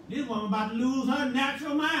God. This woman about to lose her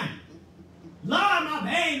natural mind. Lord, my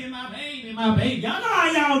baby, my baby, my baby. Y'all know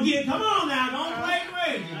how y'all get. Come on now, don't play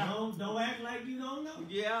crazy. Don't act like you don't know.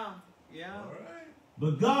 Yeah. Yeah. All right.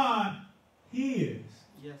 But God hears.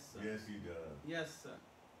 Yes, sir. Yes, he does. Yes, sir.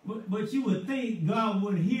 But you would think God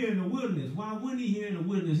would hear in the wilderness. Why wouldn't he hear in the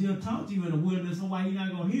wilderness? He'll talk to you in the wilderness, so why he not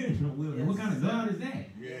going to hear in the wilderness? Yes, What kind of sir. God is that?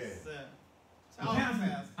 Yeah. Yes, sir. Well, Talk, Pastor,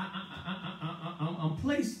 Pastor. I'm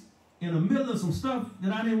placed in the middle of some stuff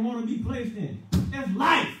that I didn't want to be placed in. That's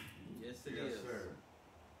life. Yes, it Yes, is. sir.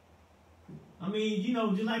 I mean, you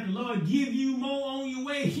know, just like the Lord give you more on your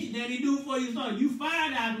way than He do for your son. You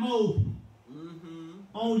find out more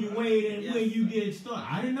on your way than when you get started.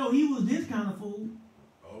 I didn't know he was this kind of fool.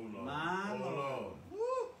 Oh, Lord. My Lord.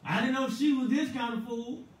 I didn't know she was this kind of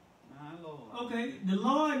fool. My Lord. Okay, the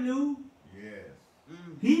Lord knew. Yes.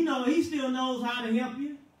 He know. He still knows how to help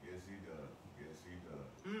you. Yes, He does. Yes, He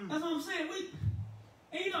does. That's what I'm saying.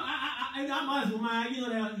 And you know, I must remind you know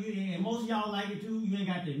that, and most of y'all like it too. You ain't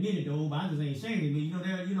got to admit it though, but I just ain't saying it. But you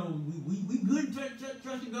know that we good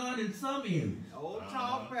trusting God in some areas. Old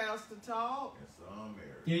talk, Pastor talk.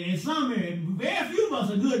 In some areas, very few of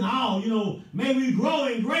us are good in all. You know, maybe we grow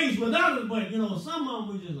in grace with others, but you know, some of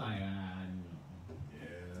them we just like, Yeah.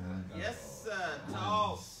 Yes, sir.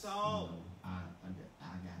 Talk. I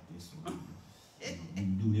got this one. You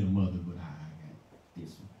do them other, but I got this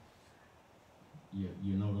one.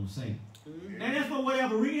 You know what I'm saying? And that's for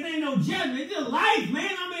whatever reason. It ain't no judgment. It's just life,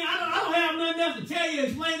 man. I mean, I don't have nothing else to tell you,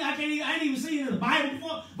 explain. I ain't even seen it in the Bible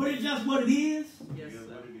before, but it's just what it is. Yes, sir.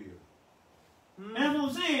 That's what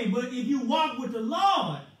I'm saying. But if you walk with the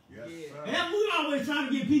Lord, Yes, sir. and that's what we always trying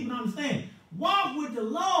to get people to understand. Walk with the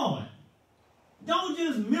Lord. Don't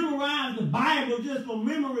just memorize the Bible just for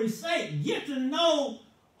memory's sake. Get to know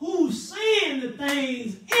who's saying the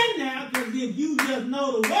things in there, because if you just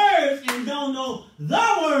know the words and don't know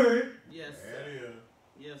the word, Yes, sir.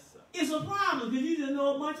 Yes, sir. it's a problem because you just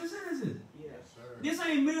know a bunch of sentences. Yes, sir. This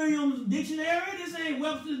ain't Merriam's dictionary. This ain't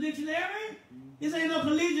Webster's dictionary. This ain't no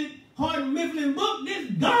collegiate Hardin Mifflin book. This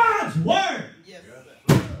is God's word. Yes,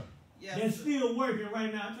 sir. Yes, That's sir. still working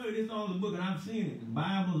right now. I tell you, this is all the book, and I've seen it. The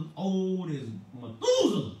Bible's old as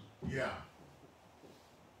Methuselah. Yeah.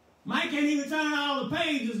 Mike can't even turn all the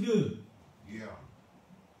pages good. Yeah.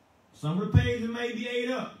 Some of the pages may be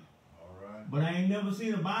ate up, All right. but I ain't never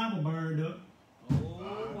seen a Bible burned up.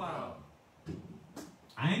 Oh, wow.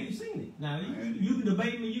 I ain't seen it. Now, you can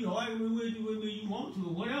debate me, you can argue with me you want to,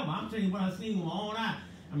 or whatever. I'm telling you what I seen with my own eye.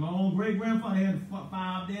 And my own great-grandfather had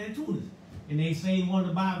 5 damn tuners. And they say one of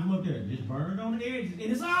the Bible from up there, just burned on the edges. And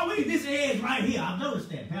it's always this edge right here. I've noticed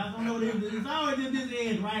that. Pastor, I know this. It's always this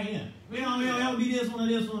edge right here. It don't ever be this one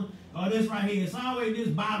or this one or this right here. It's always this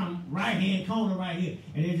bottom right-hand corner right here.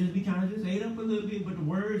 And it just be kind of just ate up a little bit, but the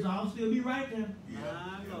words all still be right there.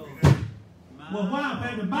 My Lord. Well,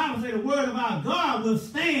 why? The Bible says the word of our God will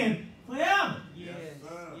stand forever. Yes.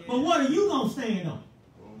 But what are you going to stand on?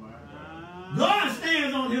 Oh, my God. God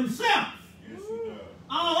stands on himself. Yes, He does.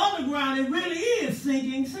 All other ground, it really is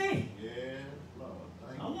sinking sand. Yes, Lord.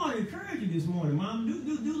 Thank I you. want to encourage you this morning, Mom.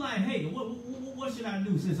 Do like Hagar. What should I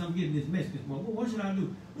do since I'm getting this message this morning? What should I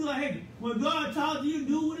do? Do like Hagar. When God talks to you,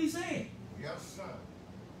 do what He said. Yes, sir.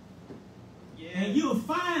 Yes. And you'll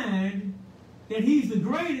find that He's the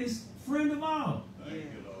greatest friend of all. Thank you,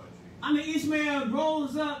 Lord Jesus. I mean, Ishmael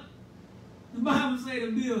grows up. The Bible says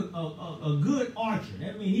to be a good archer.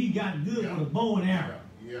 That means he got good with a bow and arrow.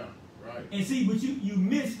 Yeah, right. And see, but you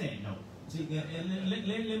missed that though. See, and let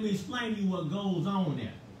me explain to you what goes on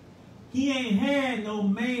there. He ain't had no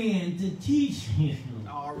man to teach him.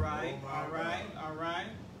 All right.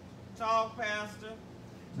 Talk, Pastor.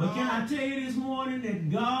 But can I tell you this morning that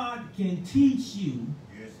God can teach you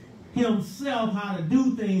Yes, He will. Himself how to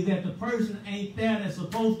do things that the person ain't there that's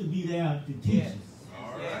supposed to be there to teach Yes. you.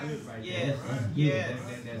 All Yes. right. Good right there. Yes. That's good. Yes.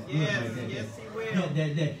 That's good Yes. right there. Yes,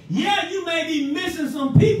 He will. Yeah, you may be missing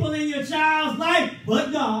some people in your child's life,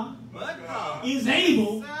 but God But God. is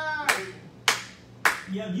able. Sir.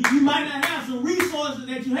 Yeah, you might not have some resources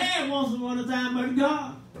that you had once upon a time, but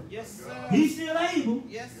God, Yes, sir. He's still able.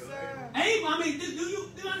 Yes, sir. Able. I mean, do you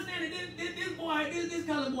understand that this boy, this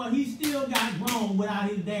colored boy, he still got grown without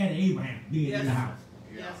his dad Abraham being Yes. in the house.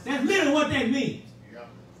 Yes. That's literally what that means. Yeah, that's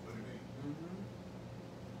what it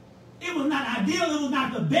means. It was not ideal, it was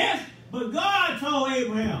not the best, but God told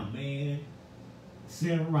Abraham, man,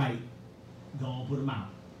 Sarah right, gonna put him out.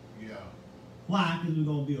 Yeah. Why? Because it's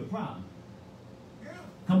gonna be a problem. Yeah.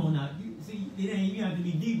 Come on now, you have to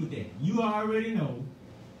be deep with that. You already know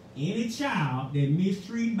any child that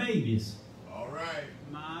mistreat babies, All right.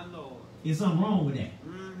 My Lord. there's something wrong with that.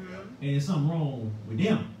 Mm-hmm. And there's something wrong with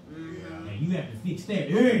them. Mm-hmm. And you have to fix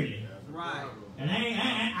that early. That's the Right. problem. And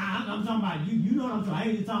I'm talking about, you know what I'm talking about. I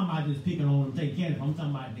ain't just talking about just picking on them, taking care of them. I'm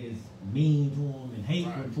talking about this mean to them and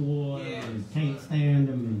hateful Right. toward Yes. them and can't stand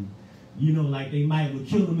them. And, you know, like they might would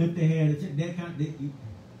kill them if they had that kind of...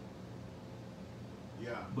 Yeah.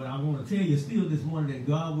 But I want to tell you still this morning that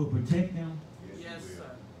God will protect them. Yes, He will.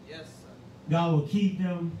 sir. Yes, sir. God will keep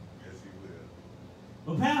them. Yes, He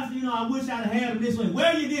will. But Pastor, you know, I wish I'd have had them this way.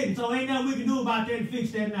 Well, you didn't, so ain't nothing we can do about that and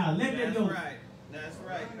fix that now. Let that That's go. right. That's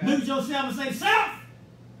right, Look at Pastor. yourself and say, self,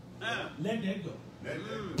 Uh, let that go. Let that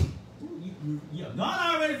Mm. go. Yeah,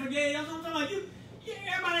 God already forgave. That's what I'm talking about.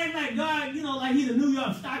 Everybody ain't like God, you know, like he's the New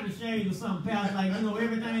York Stock Exchange or something, past, like, you know,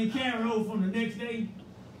 everything carried over from the next day.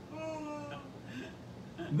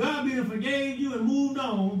 God being forgave you and moved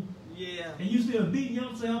on. Yeah. And you still beating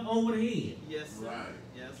yourself over the head. Yes, sir. Right.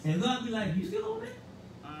 Yes. And God be like, you still on that?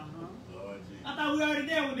 Lord Jesus. I thought we already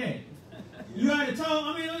there with that. You already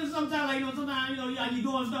told, I mean, sometimes, like, you know, sometimes, you know, you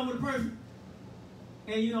go and stuff with a person.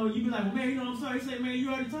 And, you know, you be like, well, man, you know, I'm sorry. He say, man, you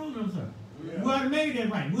already told them, sir. Yeah. We already made that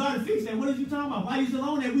right. We already fixed that. What are you talking about? Why you still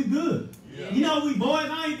on that? We good. Yeah. You know, we boys,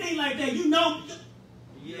 I ain't think like that. You know.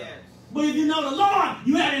 Yes. But if you know the Lord,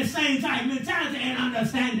 you have that same type of mentality and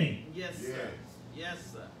understanding. Yes, sir. Yes,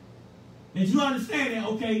 sir. That you understand that,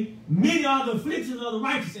 okay, many are the afflictions of the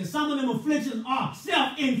righteous, and some of them afflictions are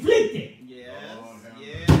self-inflicted. Yes. Oh,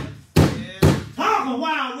 Yes. Yes. Talk a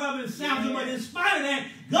while, Reuben Sampson, but in spite of that,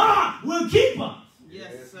 God will keep us.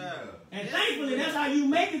 Yes, sir. And yes, thankfully, that's how you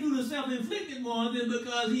make it through the self-inflicted ones, is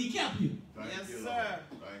because He kept you. Yes, sir.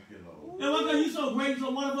 Thank you, Lord. And because you so great, so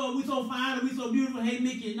wonderful, we so fine, and we so beautiful, hey,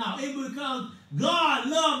 Mickey. No, it's because God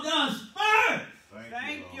loved us first.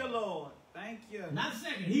 Thank you, Lord. Thank you. Not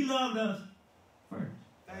second. He loved us first.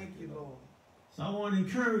 Thank you, Lord. So I want to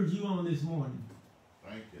encourage you on this morning.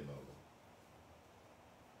 Thank you, Lord.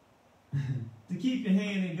 To keep your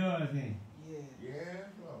hand in God's hand. Yeah. Yes,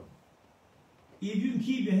 Lord. If you can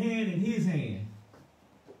keep your hand in His hand,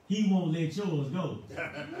 He won't let yours go.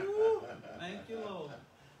 Thank you, Lord.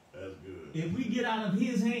 That's good. If we get out of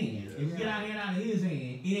His hand, if we get our hand out of His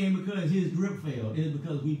hand, it ain't because His grip failed. It's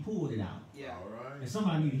because we pulled it out. Yeah. All right. And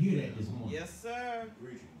somebody need to hear that this morning. Yes, sir.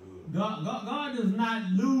 Preaching good. God does not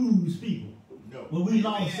lose people. No. Well, we Amen.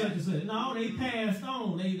 lost such and such. No, they passed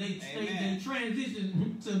on. They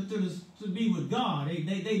transitioned to be with God.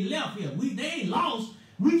 They left here. They ain't lost.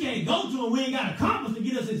 We can't go to them. We ain't got a compass to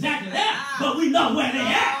get us exactly there. But we know where they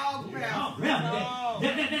at.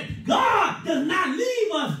 God does not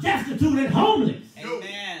leave us destitute and homeless.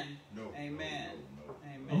 Amen. No. Amen.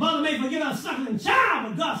 No. A mother may forget her suckling child,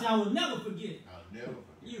 but God said, I will never forget I'll never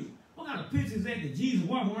forget you. What kind of picture is that Jesus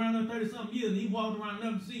walking around there 30-something years and he walked around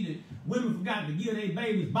enough to see that women forgot to give their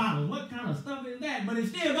babies bottles? What kind of stuff is that? But it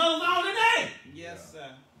still goes on today. Yes, sir.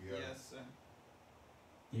 Yeah. Yes, sir.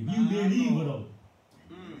 If you been evil though,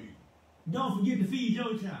 Mm. don't forget to feed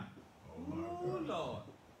your child. Oh, my Oh, God.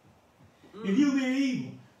 Lord. If you been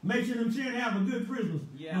evil, make sure them children have a good Christmas.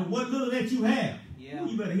 Yeah. With what little that you have. Yeah.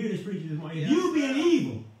 You better hear this preacher this morning. If Yes, you been sir.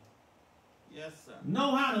 evil, Yes, sir.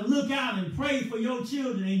 know how to look out and pray for your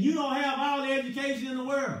children, and you don't have all the education in the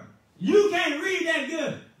world. You can't read that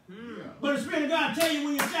good. Yeah. But the Spirit of God tell you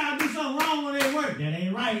when your child do something wrong on their work, that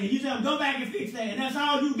ain't right. And you tell them, go back and fix that. And that's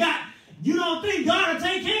all you got. You don't think God will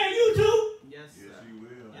take care of you too? Yes, Yes, sir. He will.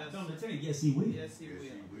 Yes, I'm going to sir. tell you, yes, He will. Yes, he Yes, will. He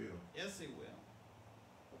will. Yes, he will.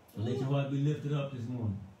 So let your heart be lifted up this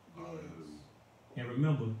morning. Hallelujah. And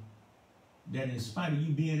remember that in spite of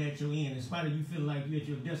you being at your end, in spite of you feeling like you're at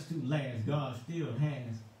your destitute last, God still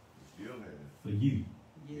has Still has. for you.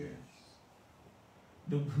 Yes.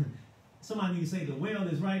 Somebody need to say the well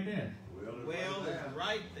is right there. Well, it's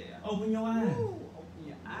right there. Open your eyes. Ooh, open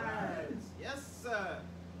your eyes. Yes, sir.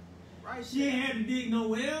 Right She ain't there. had to dig no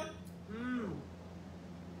well.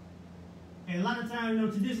 And a lot of times, you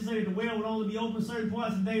know, tradition say that the well would only be open certain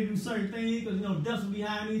parts of the day to do certain things because, you know, dust would be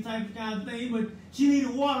high and these types of kinds of things. But she needed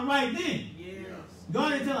water right then. Yes. God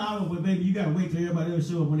didn't tell her, oh, but baby, you got to wait till everybody else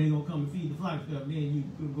show up when they going to come and feed the flock stuff. Then you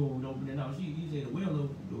could go and open it out. He said the well,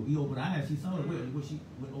 he opened her eyes. She saw the well. When she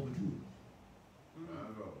went over to it.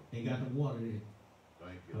 They got the water there.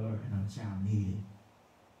 Thank you. Her and her child needed.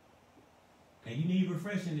 And you need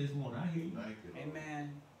refreshing this morning. I hear you. Thank you.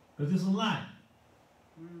 Amen. Because it's a lot.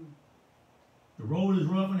 The road is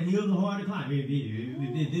rough and the hills are hard to climb.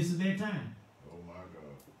 This is that time. Oh, my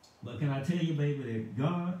God. But can I tell you, baby, that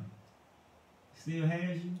God still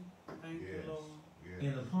has you Thank you, Lord. Yes.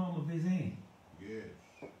 in the palm of His hand.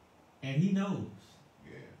 Yes. And He knows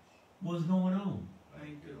Yes. what's going on.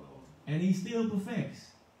 Thank you, Lord. And He still perfects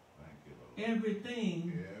Thank you, Lord.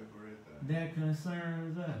 everything Everything. that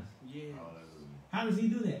concerns us. Yes. Hallelujah. How does He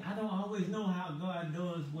do that? I don't always know how God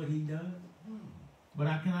does what He does. But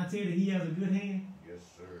can I tell you that He has a good hand? Yes,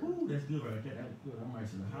 sir. Ooh, that's good right there. That's good. I might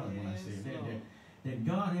should have hollered when I said Yes, Lord. that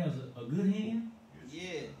God has a good hand.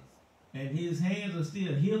 Yes. And His hands are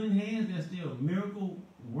still healing hands. They're still miracle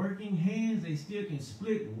working hands. They still can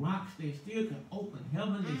split rocks. They still can open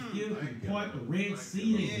heaven. They still can Thank you, part the Lord. Red Thank Sea.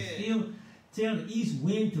 you, They Lord. can still tell the east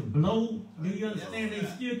wind to blow. Do you understand? Yes, They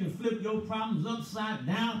sir. still can flip your problems upside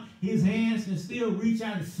down. His hands can still reach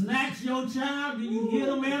out and snatch your child. Do you hear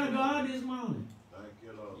the man of God this morning? Thank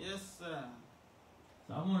you, Lord. Yes, sir.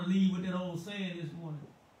 So I want to leave with that old saying this morning.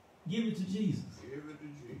 Give it to Jesus. Give it to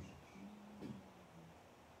Jesus.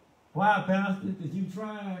 Why, Pastor? Because you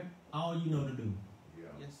tried all you know to do. Yeah.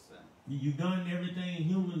 Yes, sir. You've done everything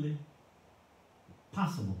humanly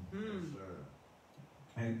possible. Yes, sir.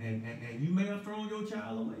 And you may have thrown your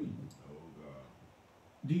child away. Oh, God.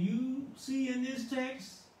 Do you see in this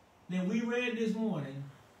text that we read this morning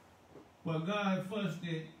where God fussed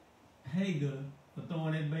at Hagar for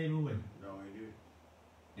throwing that baby away? No, he did.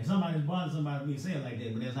 And somebody's bothering somebody me say it like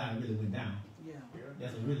that, but that's how it really went down. Yeah. Yeah.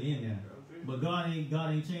 That's what's really in there. That was it. But God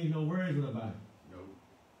ain't changed no words about it. No.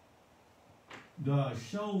 God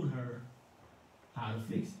showed her how to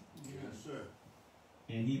fix it. Yes, sir.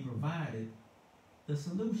 And he provided the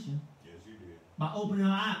solution Yes, he did. by opening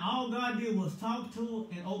her eyes. All God did was talk to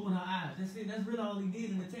her and open her eyes. That's it. That's really all he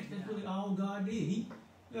did in the text. That's really all God did.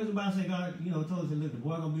 There's about to say God, told us, look, the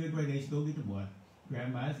boy gonna be a great age. Go get the boy, grab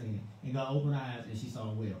him by his hand, and God opened her eyes and she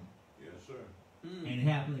saw well. Yes, sir. And it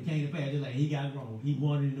happened. It came to pass. Just like he got grown. He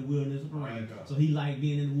wandered in the wilderness of Paran. God. So he liked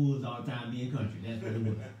being in the woods all the time, being country. That's what it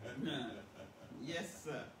was. Yes,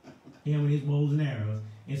 sir. Him with his bows and arrows.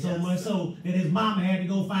 And so Yes, much sir. so that his mama had to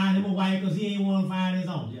go find him a wife because he ain't want to find his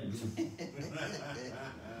own. Yeah,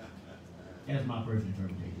 that's my personal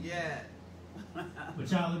interpretation. Yeah. But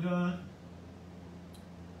child of God,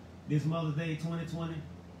 this Mother's Day 2020,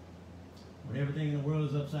 when everything in the world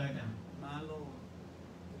is upside down, My Lord.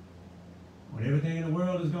 when everything in the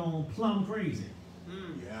world is going plumb crazy,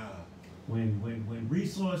 Yeah. when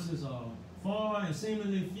resources are far and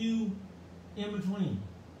seemingly few in between,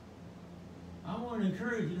 I want to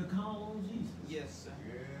encourage you to call on Jesus. Yes, sir.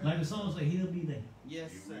 Yeah. Like the song say, he'll be there.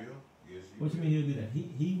 Yes, He sir. will. Yes, he What you will. mean he'll be there?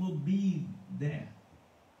 He will be there.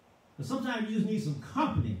 But sometimes you just need some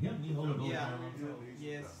company. Help me hold on. Yeah. Yeah.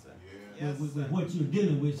 Yes, sir. Yeah. Yes, with sir. what you're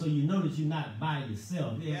dealing with, so you know that you're not by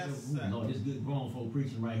yourself. Yes, Ooh, sir. Lord, this good grown folk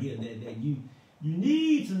preaching right here. That you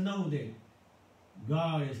need to know that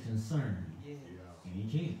God is concerned Yes. Yeah. and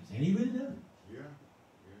He cares, and He really does. Yeah.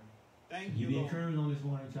 Yeah. Thank You you, be Lord. encouraged on this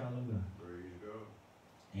morning, child of God, Praise God.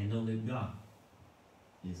 and know that God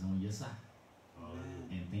is on your side, Amen.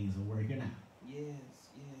 and things are working out Yes,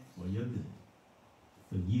 yes. for your good,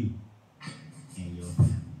 for you and your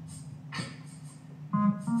family.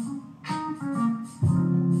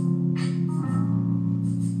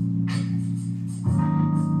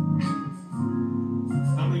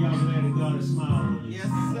 How many of y'all glad that God is smiling on you?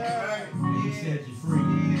 Yes, sir. He Yes. set you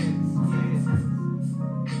free. Yes, yes.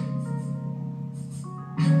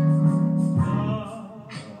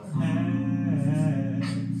 God has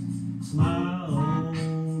smiled on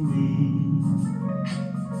me.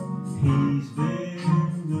 He's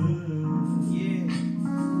been good Yes.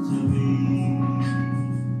 to me.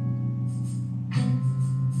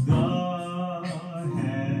 God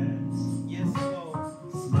has Yes, Lord.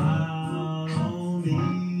 smiled on me.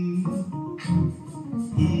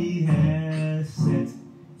 He has set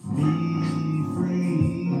me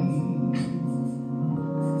free.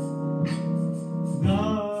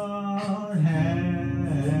 God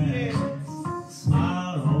has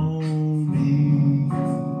smiled on me.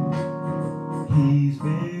 He's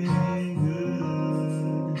been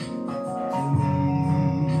good to me.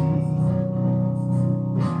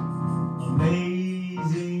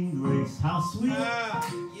 Amazing grace, how sweet, how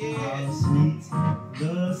Yes. sweet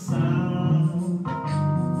the sound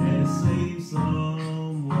that saves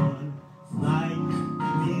someone like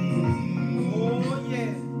me. Oh,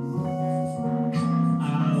 yes. I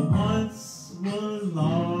once was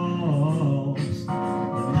lost,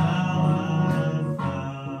 but now I'm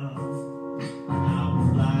found. I was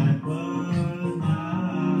blind, but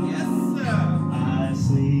now Yes, sir. I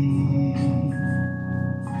see.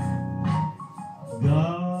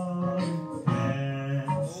 God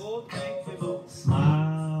has Oh, thank you, Lord.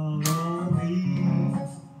 smiled on me.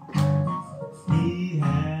 He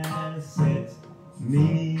has set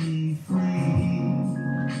me free.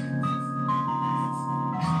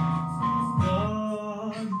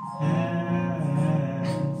 God has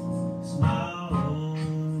smiled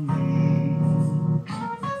on me.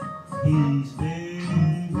 He's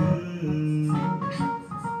been good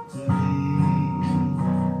to me.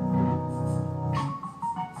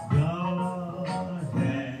 God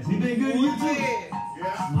has. He been good to you too. Yeah.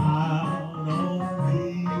 Yeah. Smiled on me.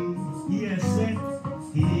 He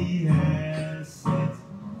has set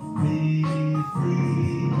me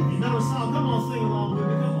free. You know the song? Come on, sing along with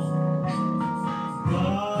me. Come on.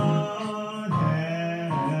 God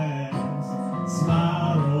has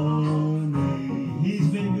smiled on me. He's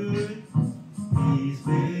been good.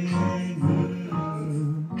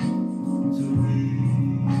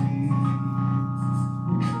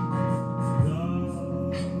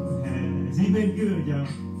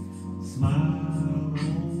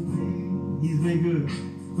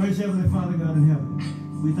 Gracious Heavenly Father, God in heaven,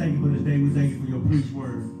 we thank you for this day. We thank you for your preached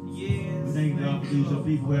word. Yes. We thank you, God, for these your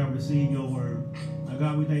people who have received your word. Now,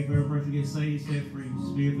 God, we thank you for every person gets saved, set free,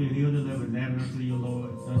 spiritually healed, delivered, and added unto your Lord,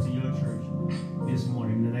 unto your church this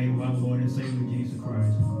morning. In the name of our Lord and Savior, Jesus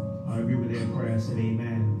Christ. I agree with that prayer. I said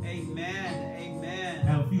amen. Amen. Amen. I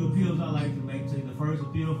have a few appeals I'd like to make to you. The first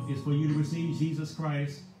appeal is for you to receive Jesus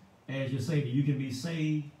Christ as your Savior. You can be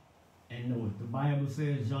saved and know it. The Bible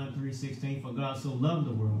says, John 3:16, for God so loved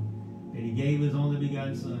the world that he gave his only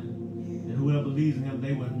begotten Son, that whoever believes in him,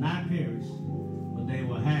 they will not perish, but they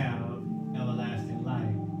will have everlasting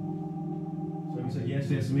life. So you say, yes,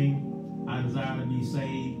 that's me. I desire to be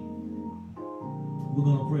saved. We're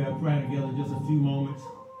going to pray a prayer together in just a few moments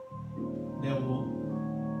that will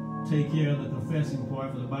take care of the confessing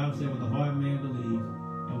part. For the Bible says, with the heart man believes,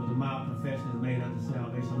 and with the mouth confession is made unto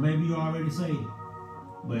salvation. Maybe you're already saved,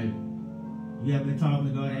 but you haven't been talking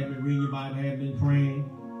to God, haven't been reading your Bible, haven't been praying,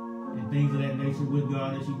 and things of that nature with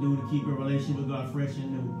God that you do to keep your relationship with God fresh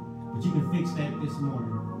and new. But you can fix that this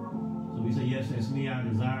morning. So we say, yes, that's me. I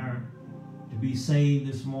desire to be saved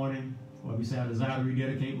this morning. Or we say, I desire to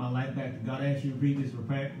rededicate my life back to God. I ask you to read this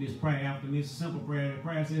prayer after me. It's a simple prayer. The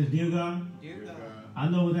prayer says, Dear God, I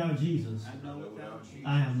know without Jesus,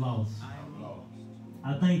 I am lost.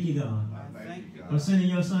 I thank you, God, for sending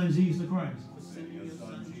your Son, Jesus Christ,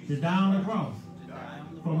 to die on the cross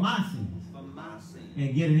for my sins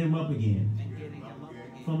and getting him up again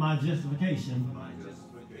for my justification,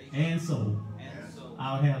 and so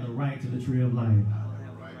I'll have the right to the tree of life.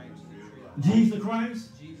 Jesus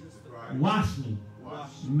Christ, wash me,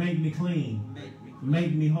 make me clean,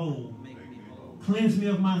 make me whole, cleanse me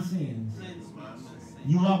of my sins.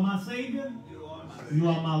 You are my Savior, you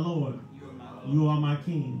are my Lord, you are my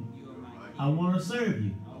King. I want to serve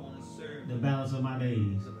you the balance of my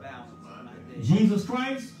days. Jesus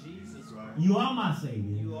Christ, you are my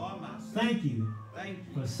Savior. Thank you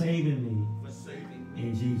for saving me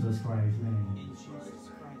in Jesus Christ's name.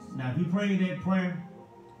 Now, if you prayed that prayer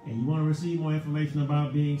and you want to receive more information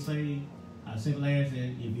about being saved, I simply ask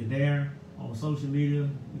that if you're there on social media,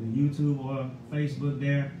 either YouTube or Facebook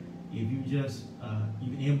there, if you just,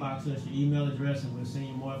 you can inbox us your email address and we'll send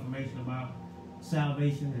you more information about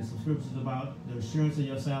salvation and some scriptures about the assurance of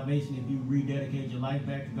your salvation if you rededicate your life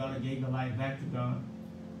back to God or gave your life back to God.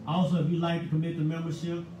 Also, if you'd like to commit to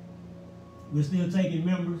membership, we're still taking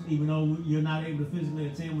members, even though you're not able to physically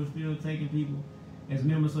attend, we're still taking people as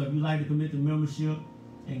members. So if you'd like to commit to membership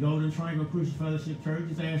and go to the Triangle Christian Fellowship Church,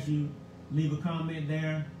 just ask you leave a comment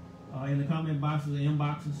there in the comment boxes or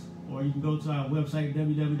inboxes, or you can go to our website,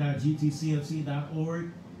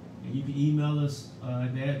 www.gtcfc.org, and you can email us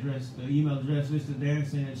the email address listed there,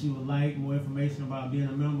 saying that you would like more information about being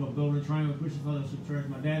a member of Golden Triangle Christian Fellowship Church.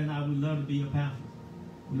 My dad and I, we love to be your pastors.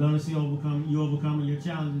 We love to see you overcoming your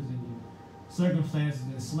challenges and your circumstances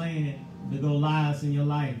and slaying the Goliaths in your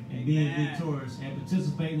life and being victorious and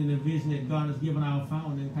participating in the vision that God has given our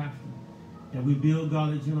founding pastor, that we build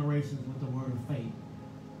godly generations with the word of faith.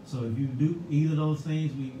 So if you do either of those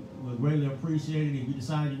things, we will greatly appreciate it. If you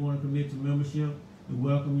decide you want to commit to membership, we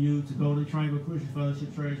welcome you to go to Triangle Christian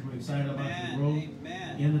Fellowship Church. We're excited about your growth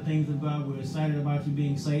in the things of God. We're excited about you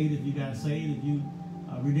being saved. If you got saved, if you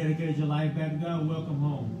rededicated your life back to God, welcome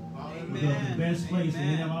home. Because the best place for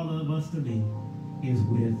any of all of us to be is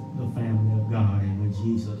with the family of God and with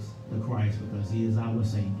Jesus the Christ, because he is our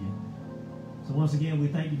Savior. So once again, we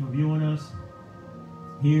thank you for viewing us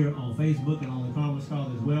here on Facebook and on the conference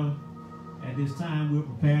call as well. At this time, we're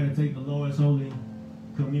prepared to take the Lord's Holy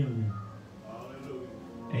Communion. Hallelujah.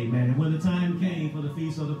 Amen. And when the time came for the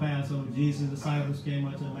feast of the Passover, Jesus' disciples came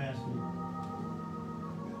unto the Master.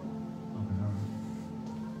 Okay,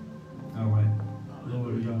 all right.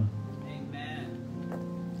 Glory to God. Amen.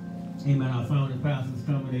 Amen. Our founding pastor is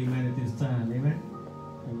coming, amen, at this time. Amen.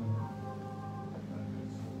 Amen.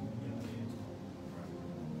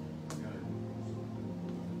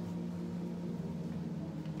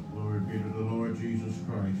 Glory be to the Lord Jesus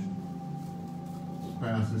Christ. The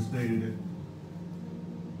pastor stated it.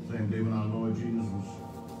 Same day when our Lord Jesus was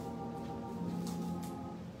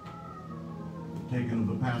taken of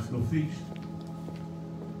the Paschal feast,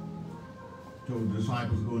 told the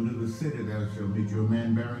disciples, go into the city, there shall meet you a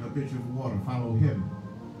man bearing a pitcher of water, follow him.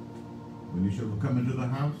 When you shall come into the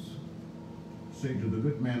house, say to the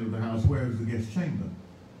good man of the house, where is the guest chamber?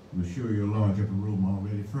 I'm sure your large upper room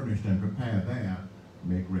already furnished and prepared there,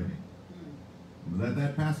 make ready. It was at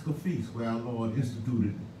that Paschal feast where our Lord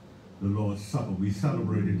instituted the Lord's Supper. We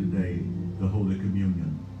celebrated today the Holy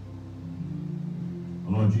Communion.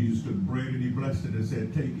 Our Lord Jesus took bread and he blessed it and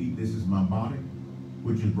said, take, eat, this is my body,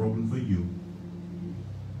 which is broken for you.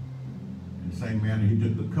 And In the same manner, he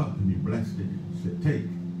took the cup and he blessed it. He said, take,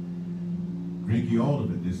 drink ye all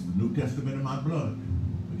of it. This is the New Testament of my blood,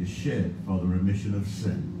 which is shed for the remission of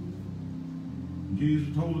sin. And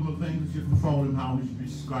Jesus told them of things that should befall him, how he should be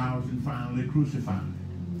scourged and finally crucified.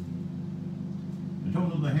 He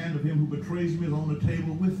told them the hand of him who betrays me is on the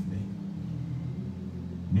table with me.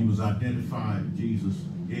 And he was identified. Jesus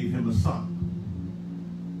gave him a suck.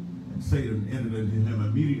 And Satan entered into him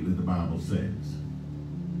immediately, the Bible says.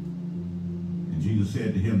 And Jesus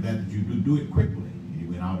said to him, that you do it quickly. And he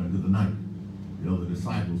went out into the night. The other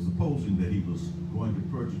disciples, supposing that he was going to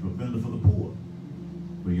purchase a vendor for the poor.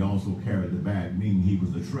 But he also carried the bag, meaning he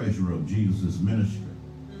was the treasurer of Jesus' ministry.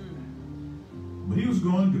 But he was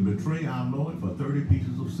going to betray our Lord for 30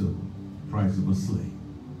 pieces of silver, the price of a slave.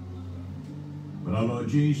 But our Lord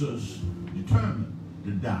Jesus determined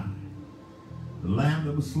to die. The Lamb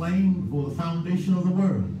that was slain before the foundation of the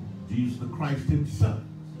world, Jesus the Christ himself,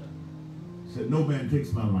 said, no man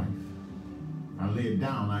takes my life. I lay it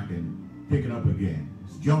down, I can pick it up again.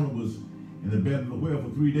 As Jonah was in the bed of the whale for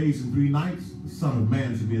 3 days and 3 nights, the Son of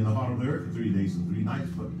Man should be in the heart of the earth for 3 days and 3 nights,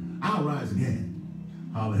 but I'll rise again.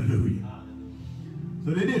 Hallelujah.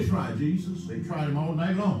 So they did try Jesus. They tried him all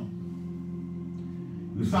night long.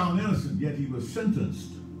 He was found innocent, yet he was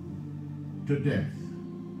sentenced to death.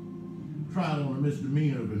 Tried on a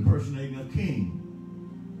misdemeanor of impersonating a king,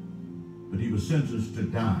 but he was sentenced to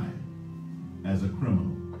die as a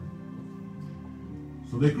criminal.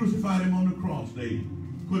 So they crucified him on the cross. They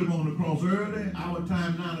put him on the cross early, our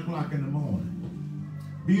time, 9 o'clock in the morning.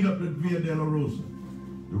 Beat up the Via della Rosa,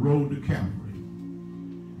 the road to Calvary.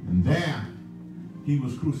 And there he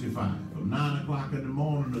was crucified from 9 o'clock in the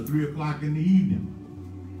morning to 3 o'clock in the evening,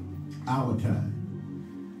 our time.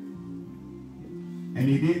 And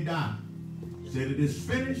he did die. Said, it is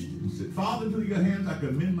finished. He said, Father, into your hands I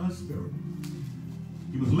commend my spirit.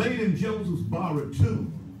 He was laid in Joseph's borrowed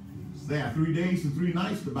tomb. He was there 3 days and 3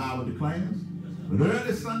 nights, the Bible declares. But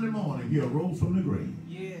early Sunday morning, he arose from the grave.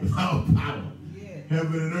 Yes. Without power, yes.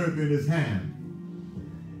 Heaven and earth in his hand.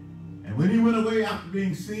 And when he went away after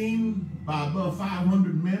being seen by above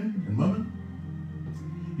 500 men and women,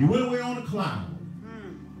 he went away on a cloud.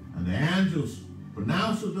 And the angels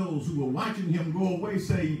pronounced to those who were watching him go away,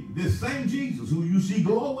 say, this same Jesus who you see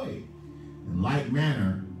go away, in like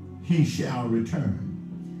manner he shall return.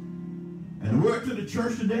 And the word to the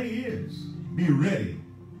church today is, be ready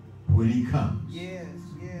when he comes. Yes,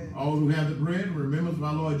 yes. All who have the bread and remembrance of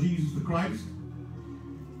our Lord Jesus the Christ,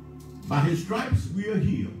 by his stripes we are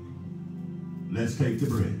healed. Let's take the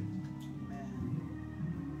bread.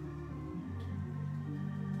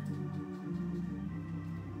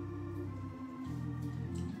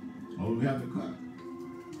 All who have the cup,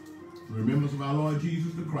 remembrance of our Lord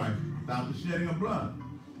Jesus the Christ, without the shedding of blood,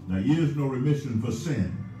 there is no remission for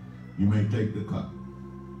sin. You may take the cup.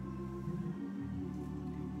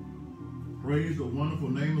 Praise the wonderful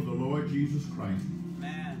name of the Lord Jesus Christ.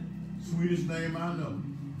 Amen. Sweetest name I know.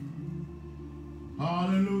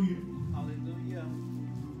 Hallelujah. Hallelujah.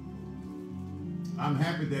 I'm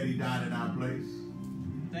happy that he died in our place.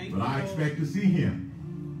 Thank but you, I expect to see him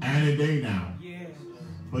any day now. Yes.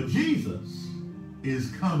 But Jesus is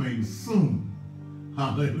coming soon.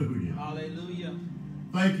 Hallelujah. Hallelujah.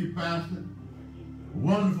 Thank you, Pastor.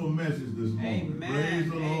 Wonderful message this morning. Amen. Praise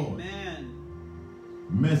the Lord. Amen.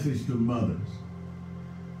 Message to mothers.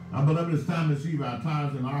 Now, beloved, it's time to receive our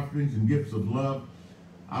tithes and offerings and gifts of love.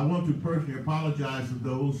 I want to personally apologize to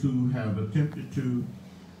those who have attempted to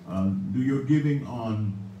do your giving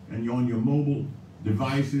on your mobile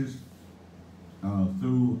devices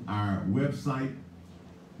through our website.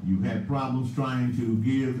 You've had problems trying to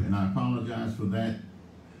give, and I apologize for that.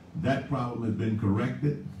 That problem has been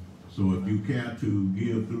corrected. So if you care to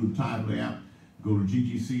give through the Tidal app, go to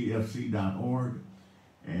GTCFC.org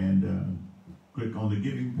and click on the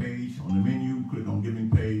giving page. On the menu, click on giving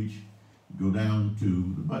page. Go down to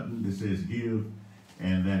the button that says give,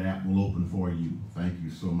 and that app will open for you. Thank you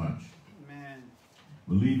so much. Amen.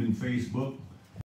 Believe in Facebook.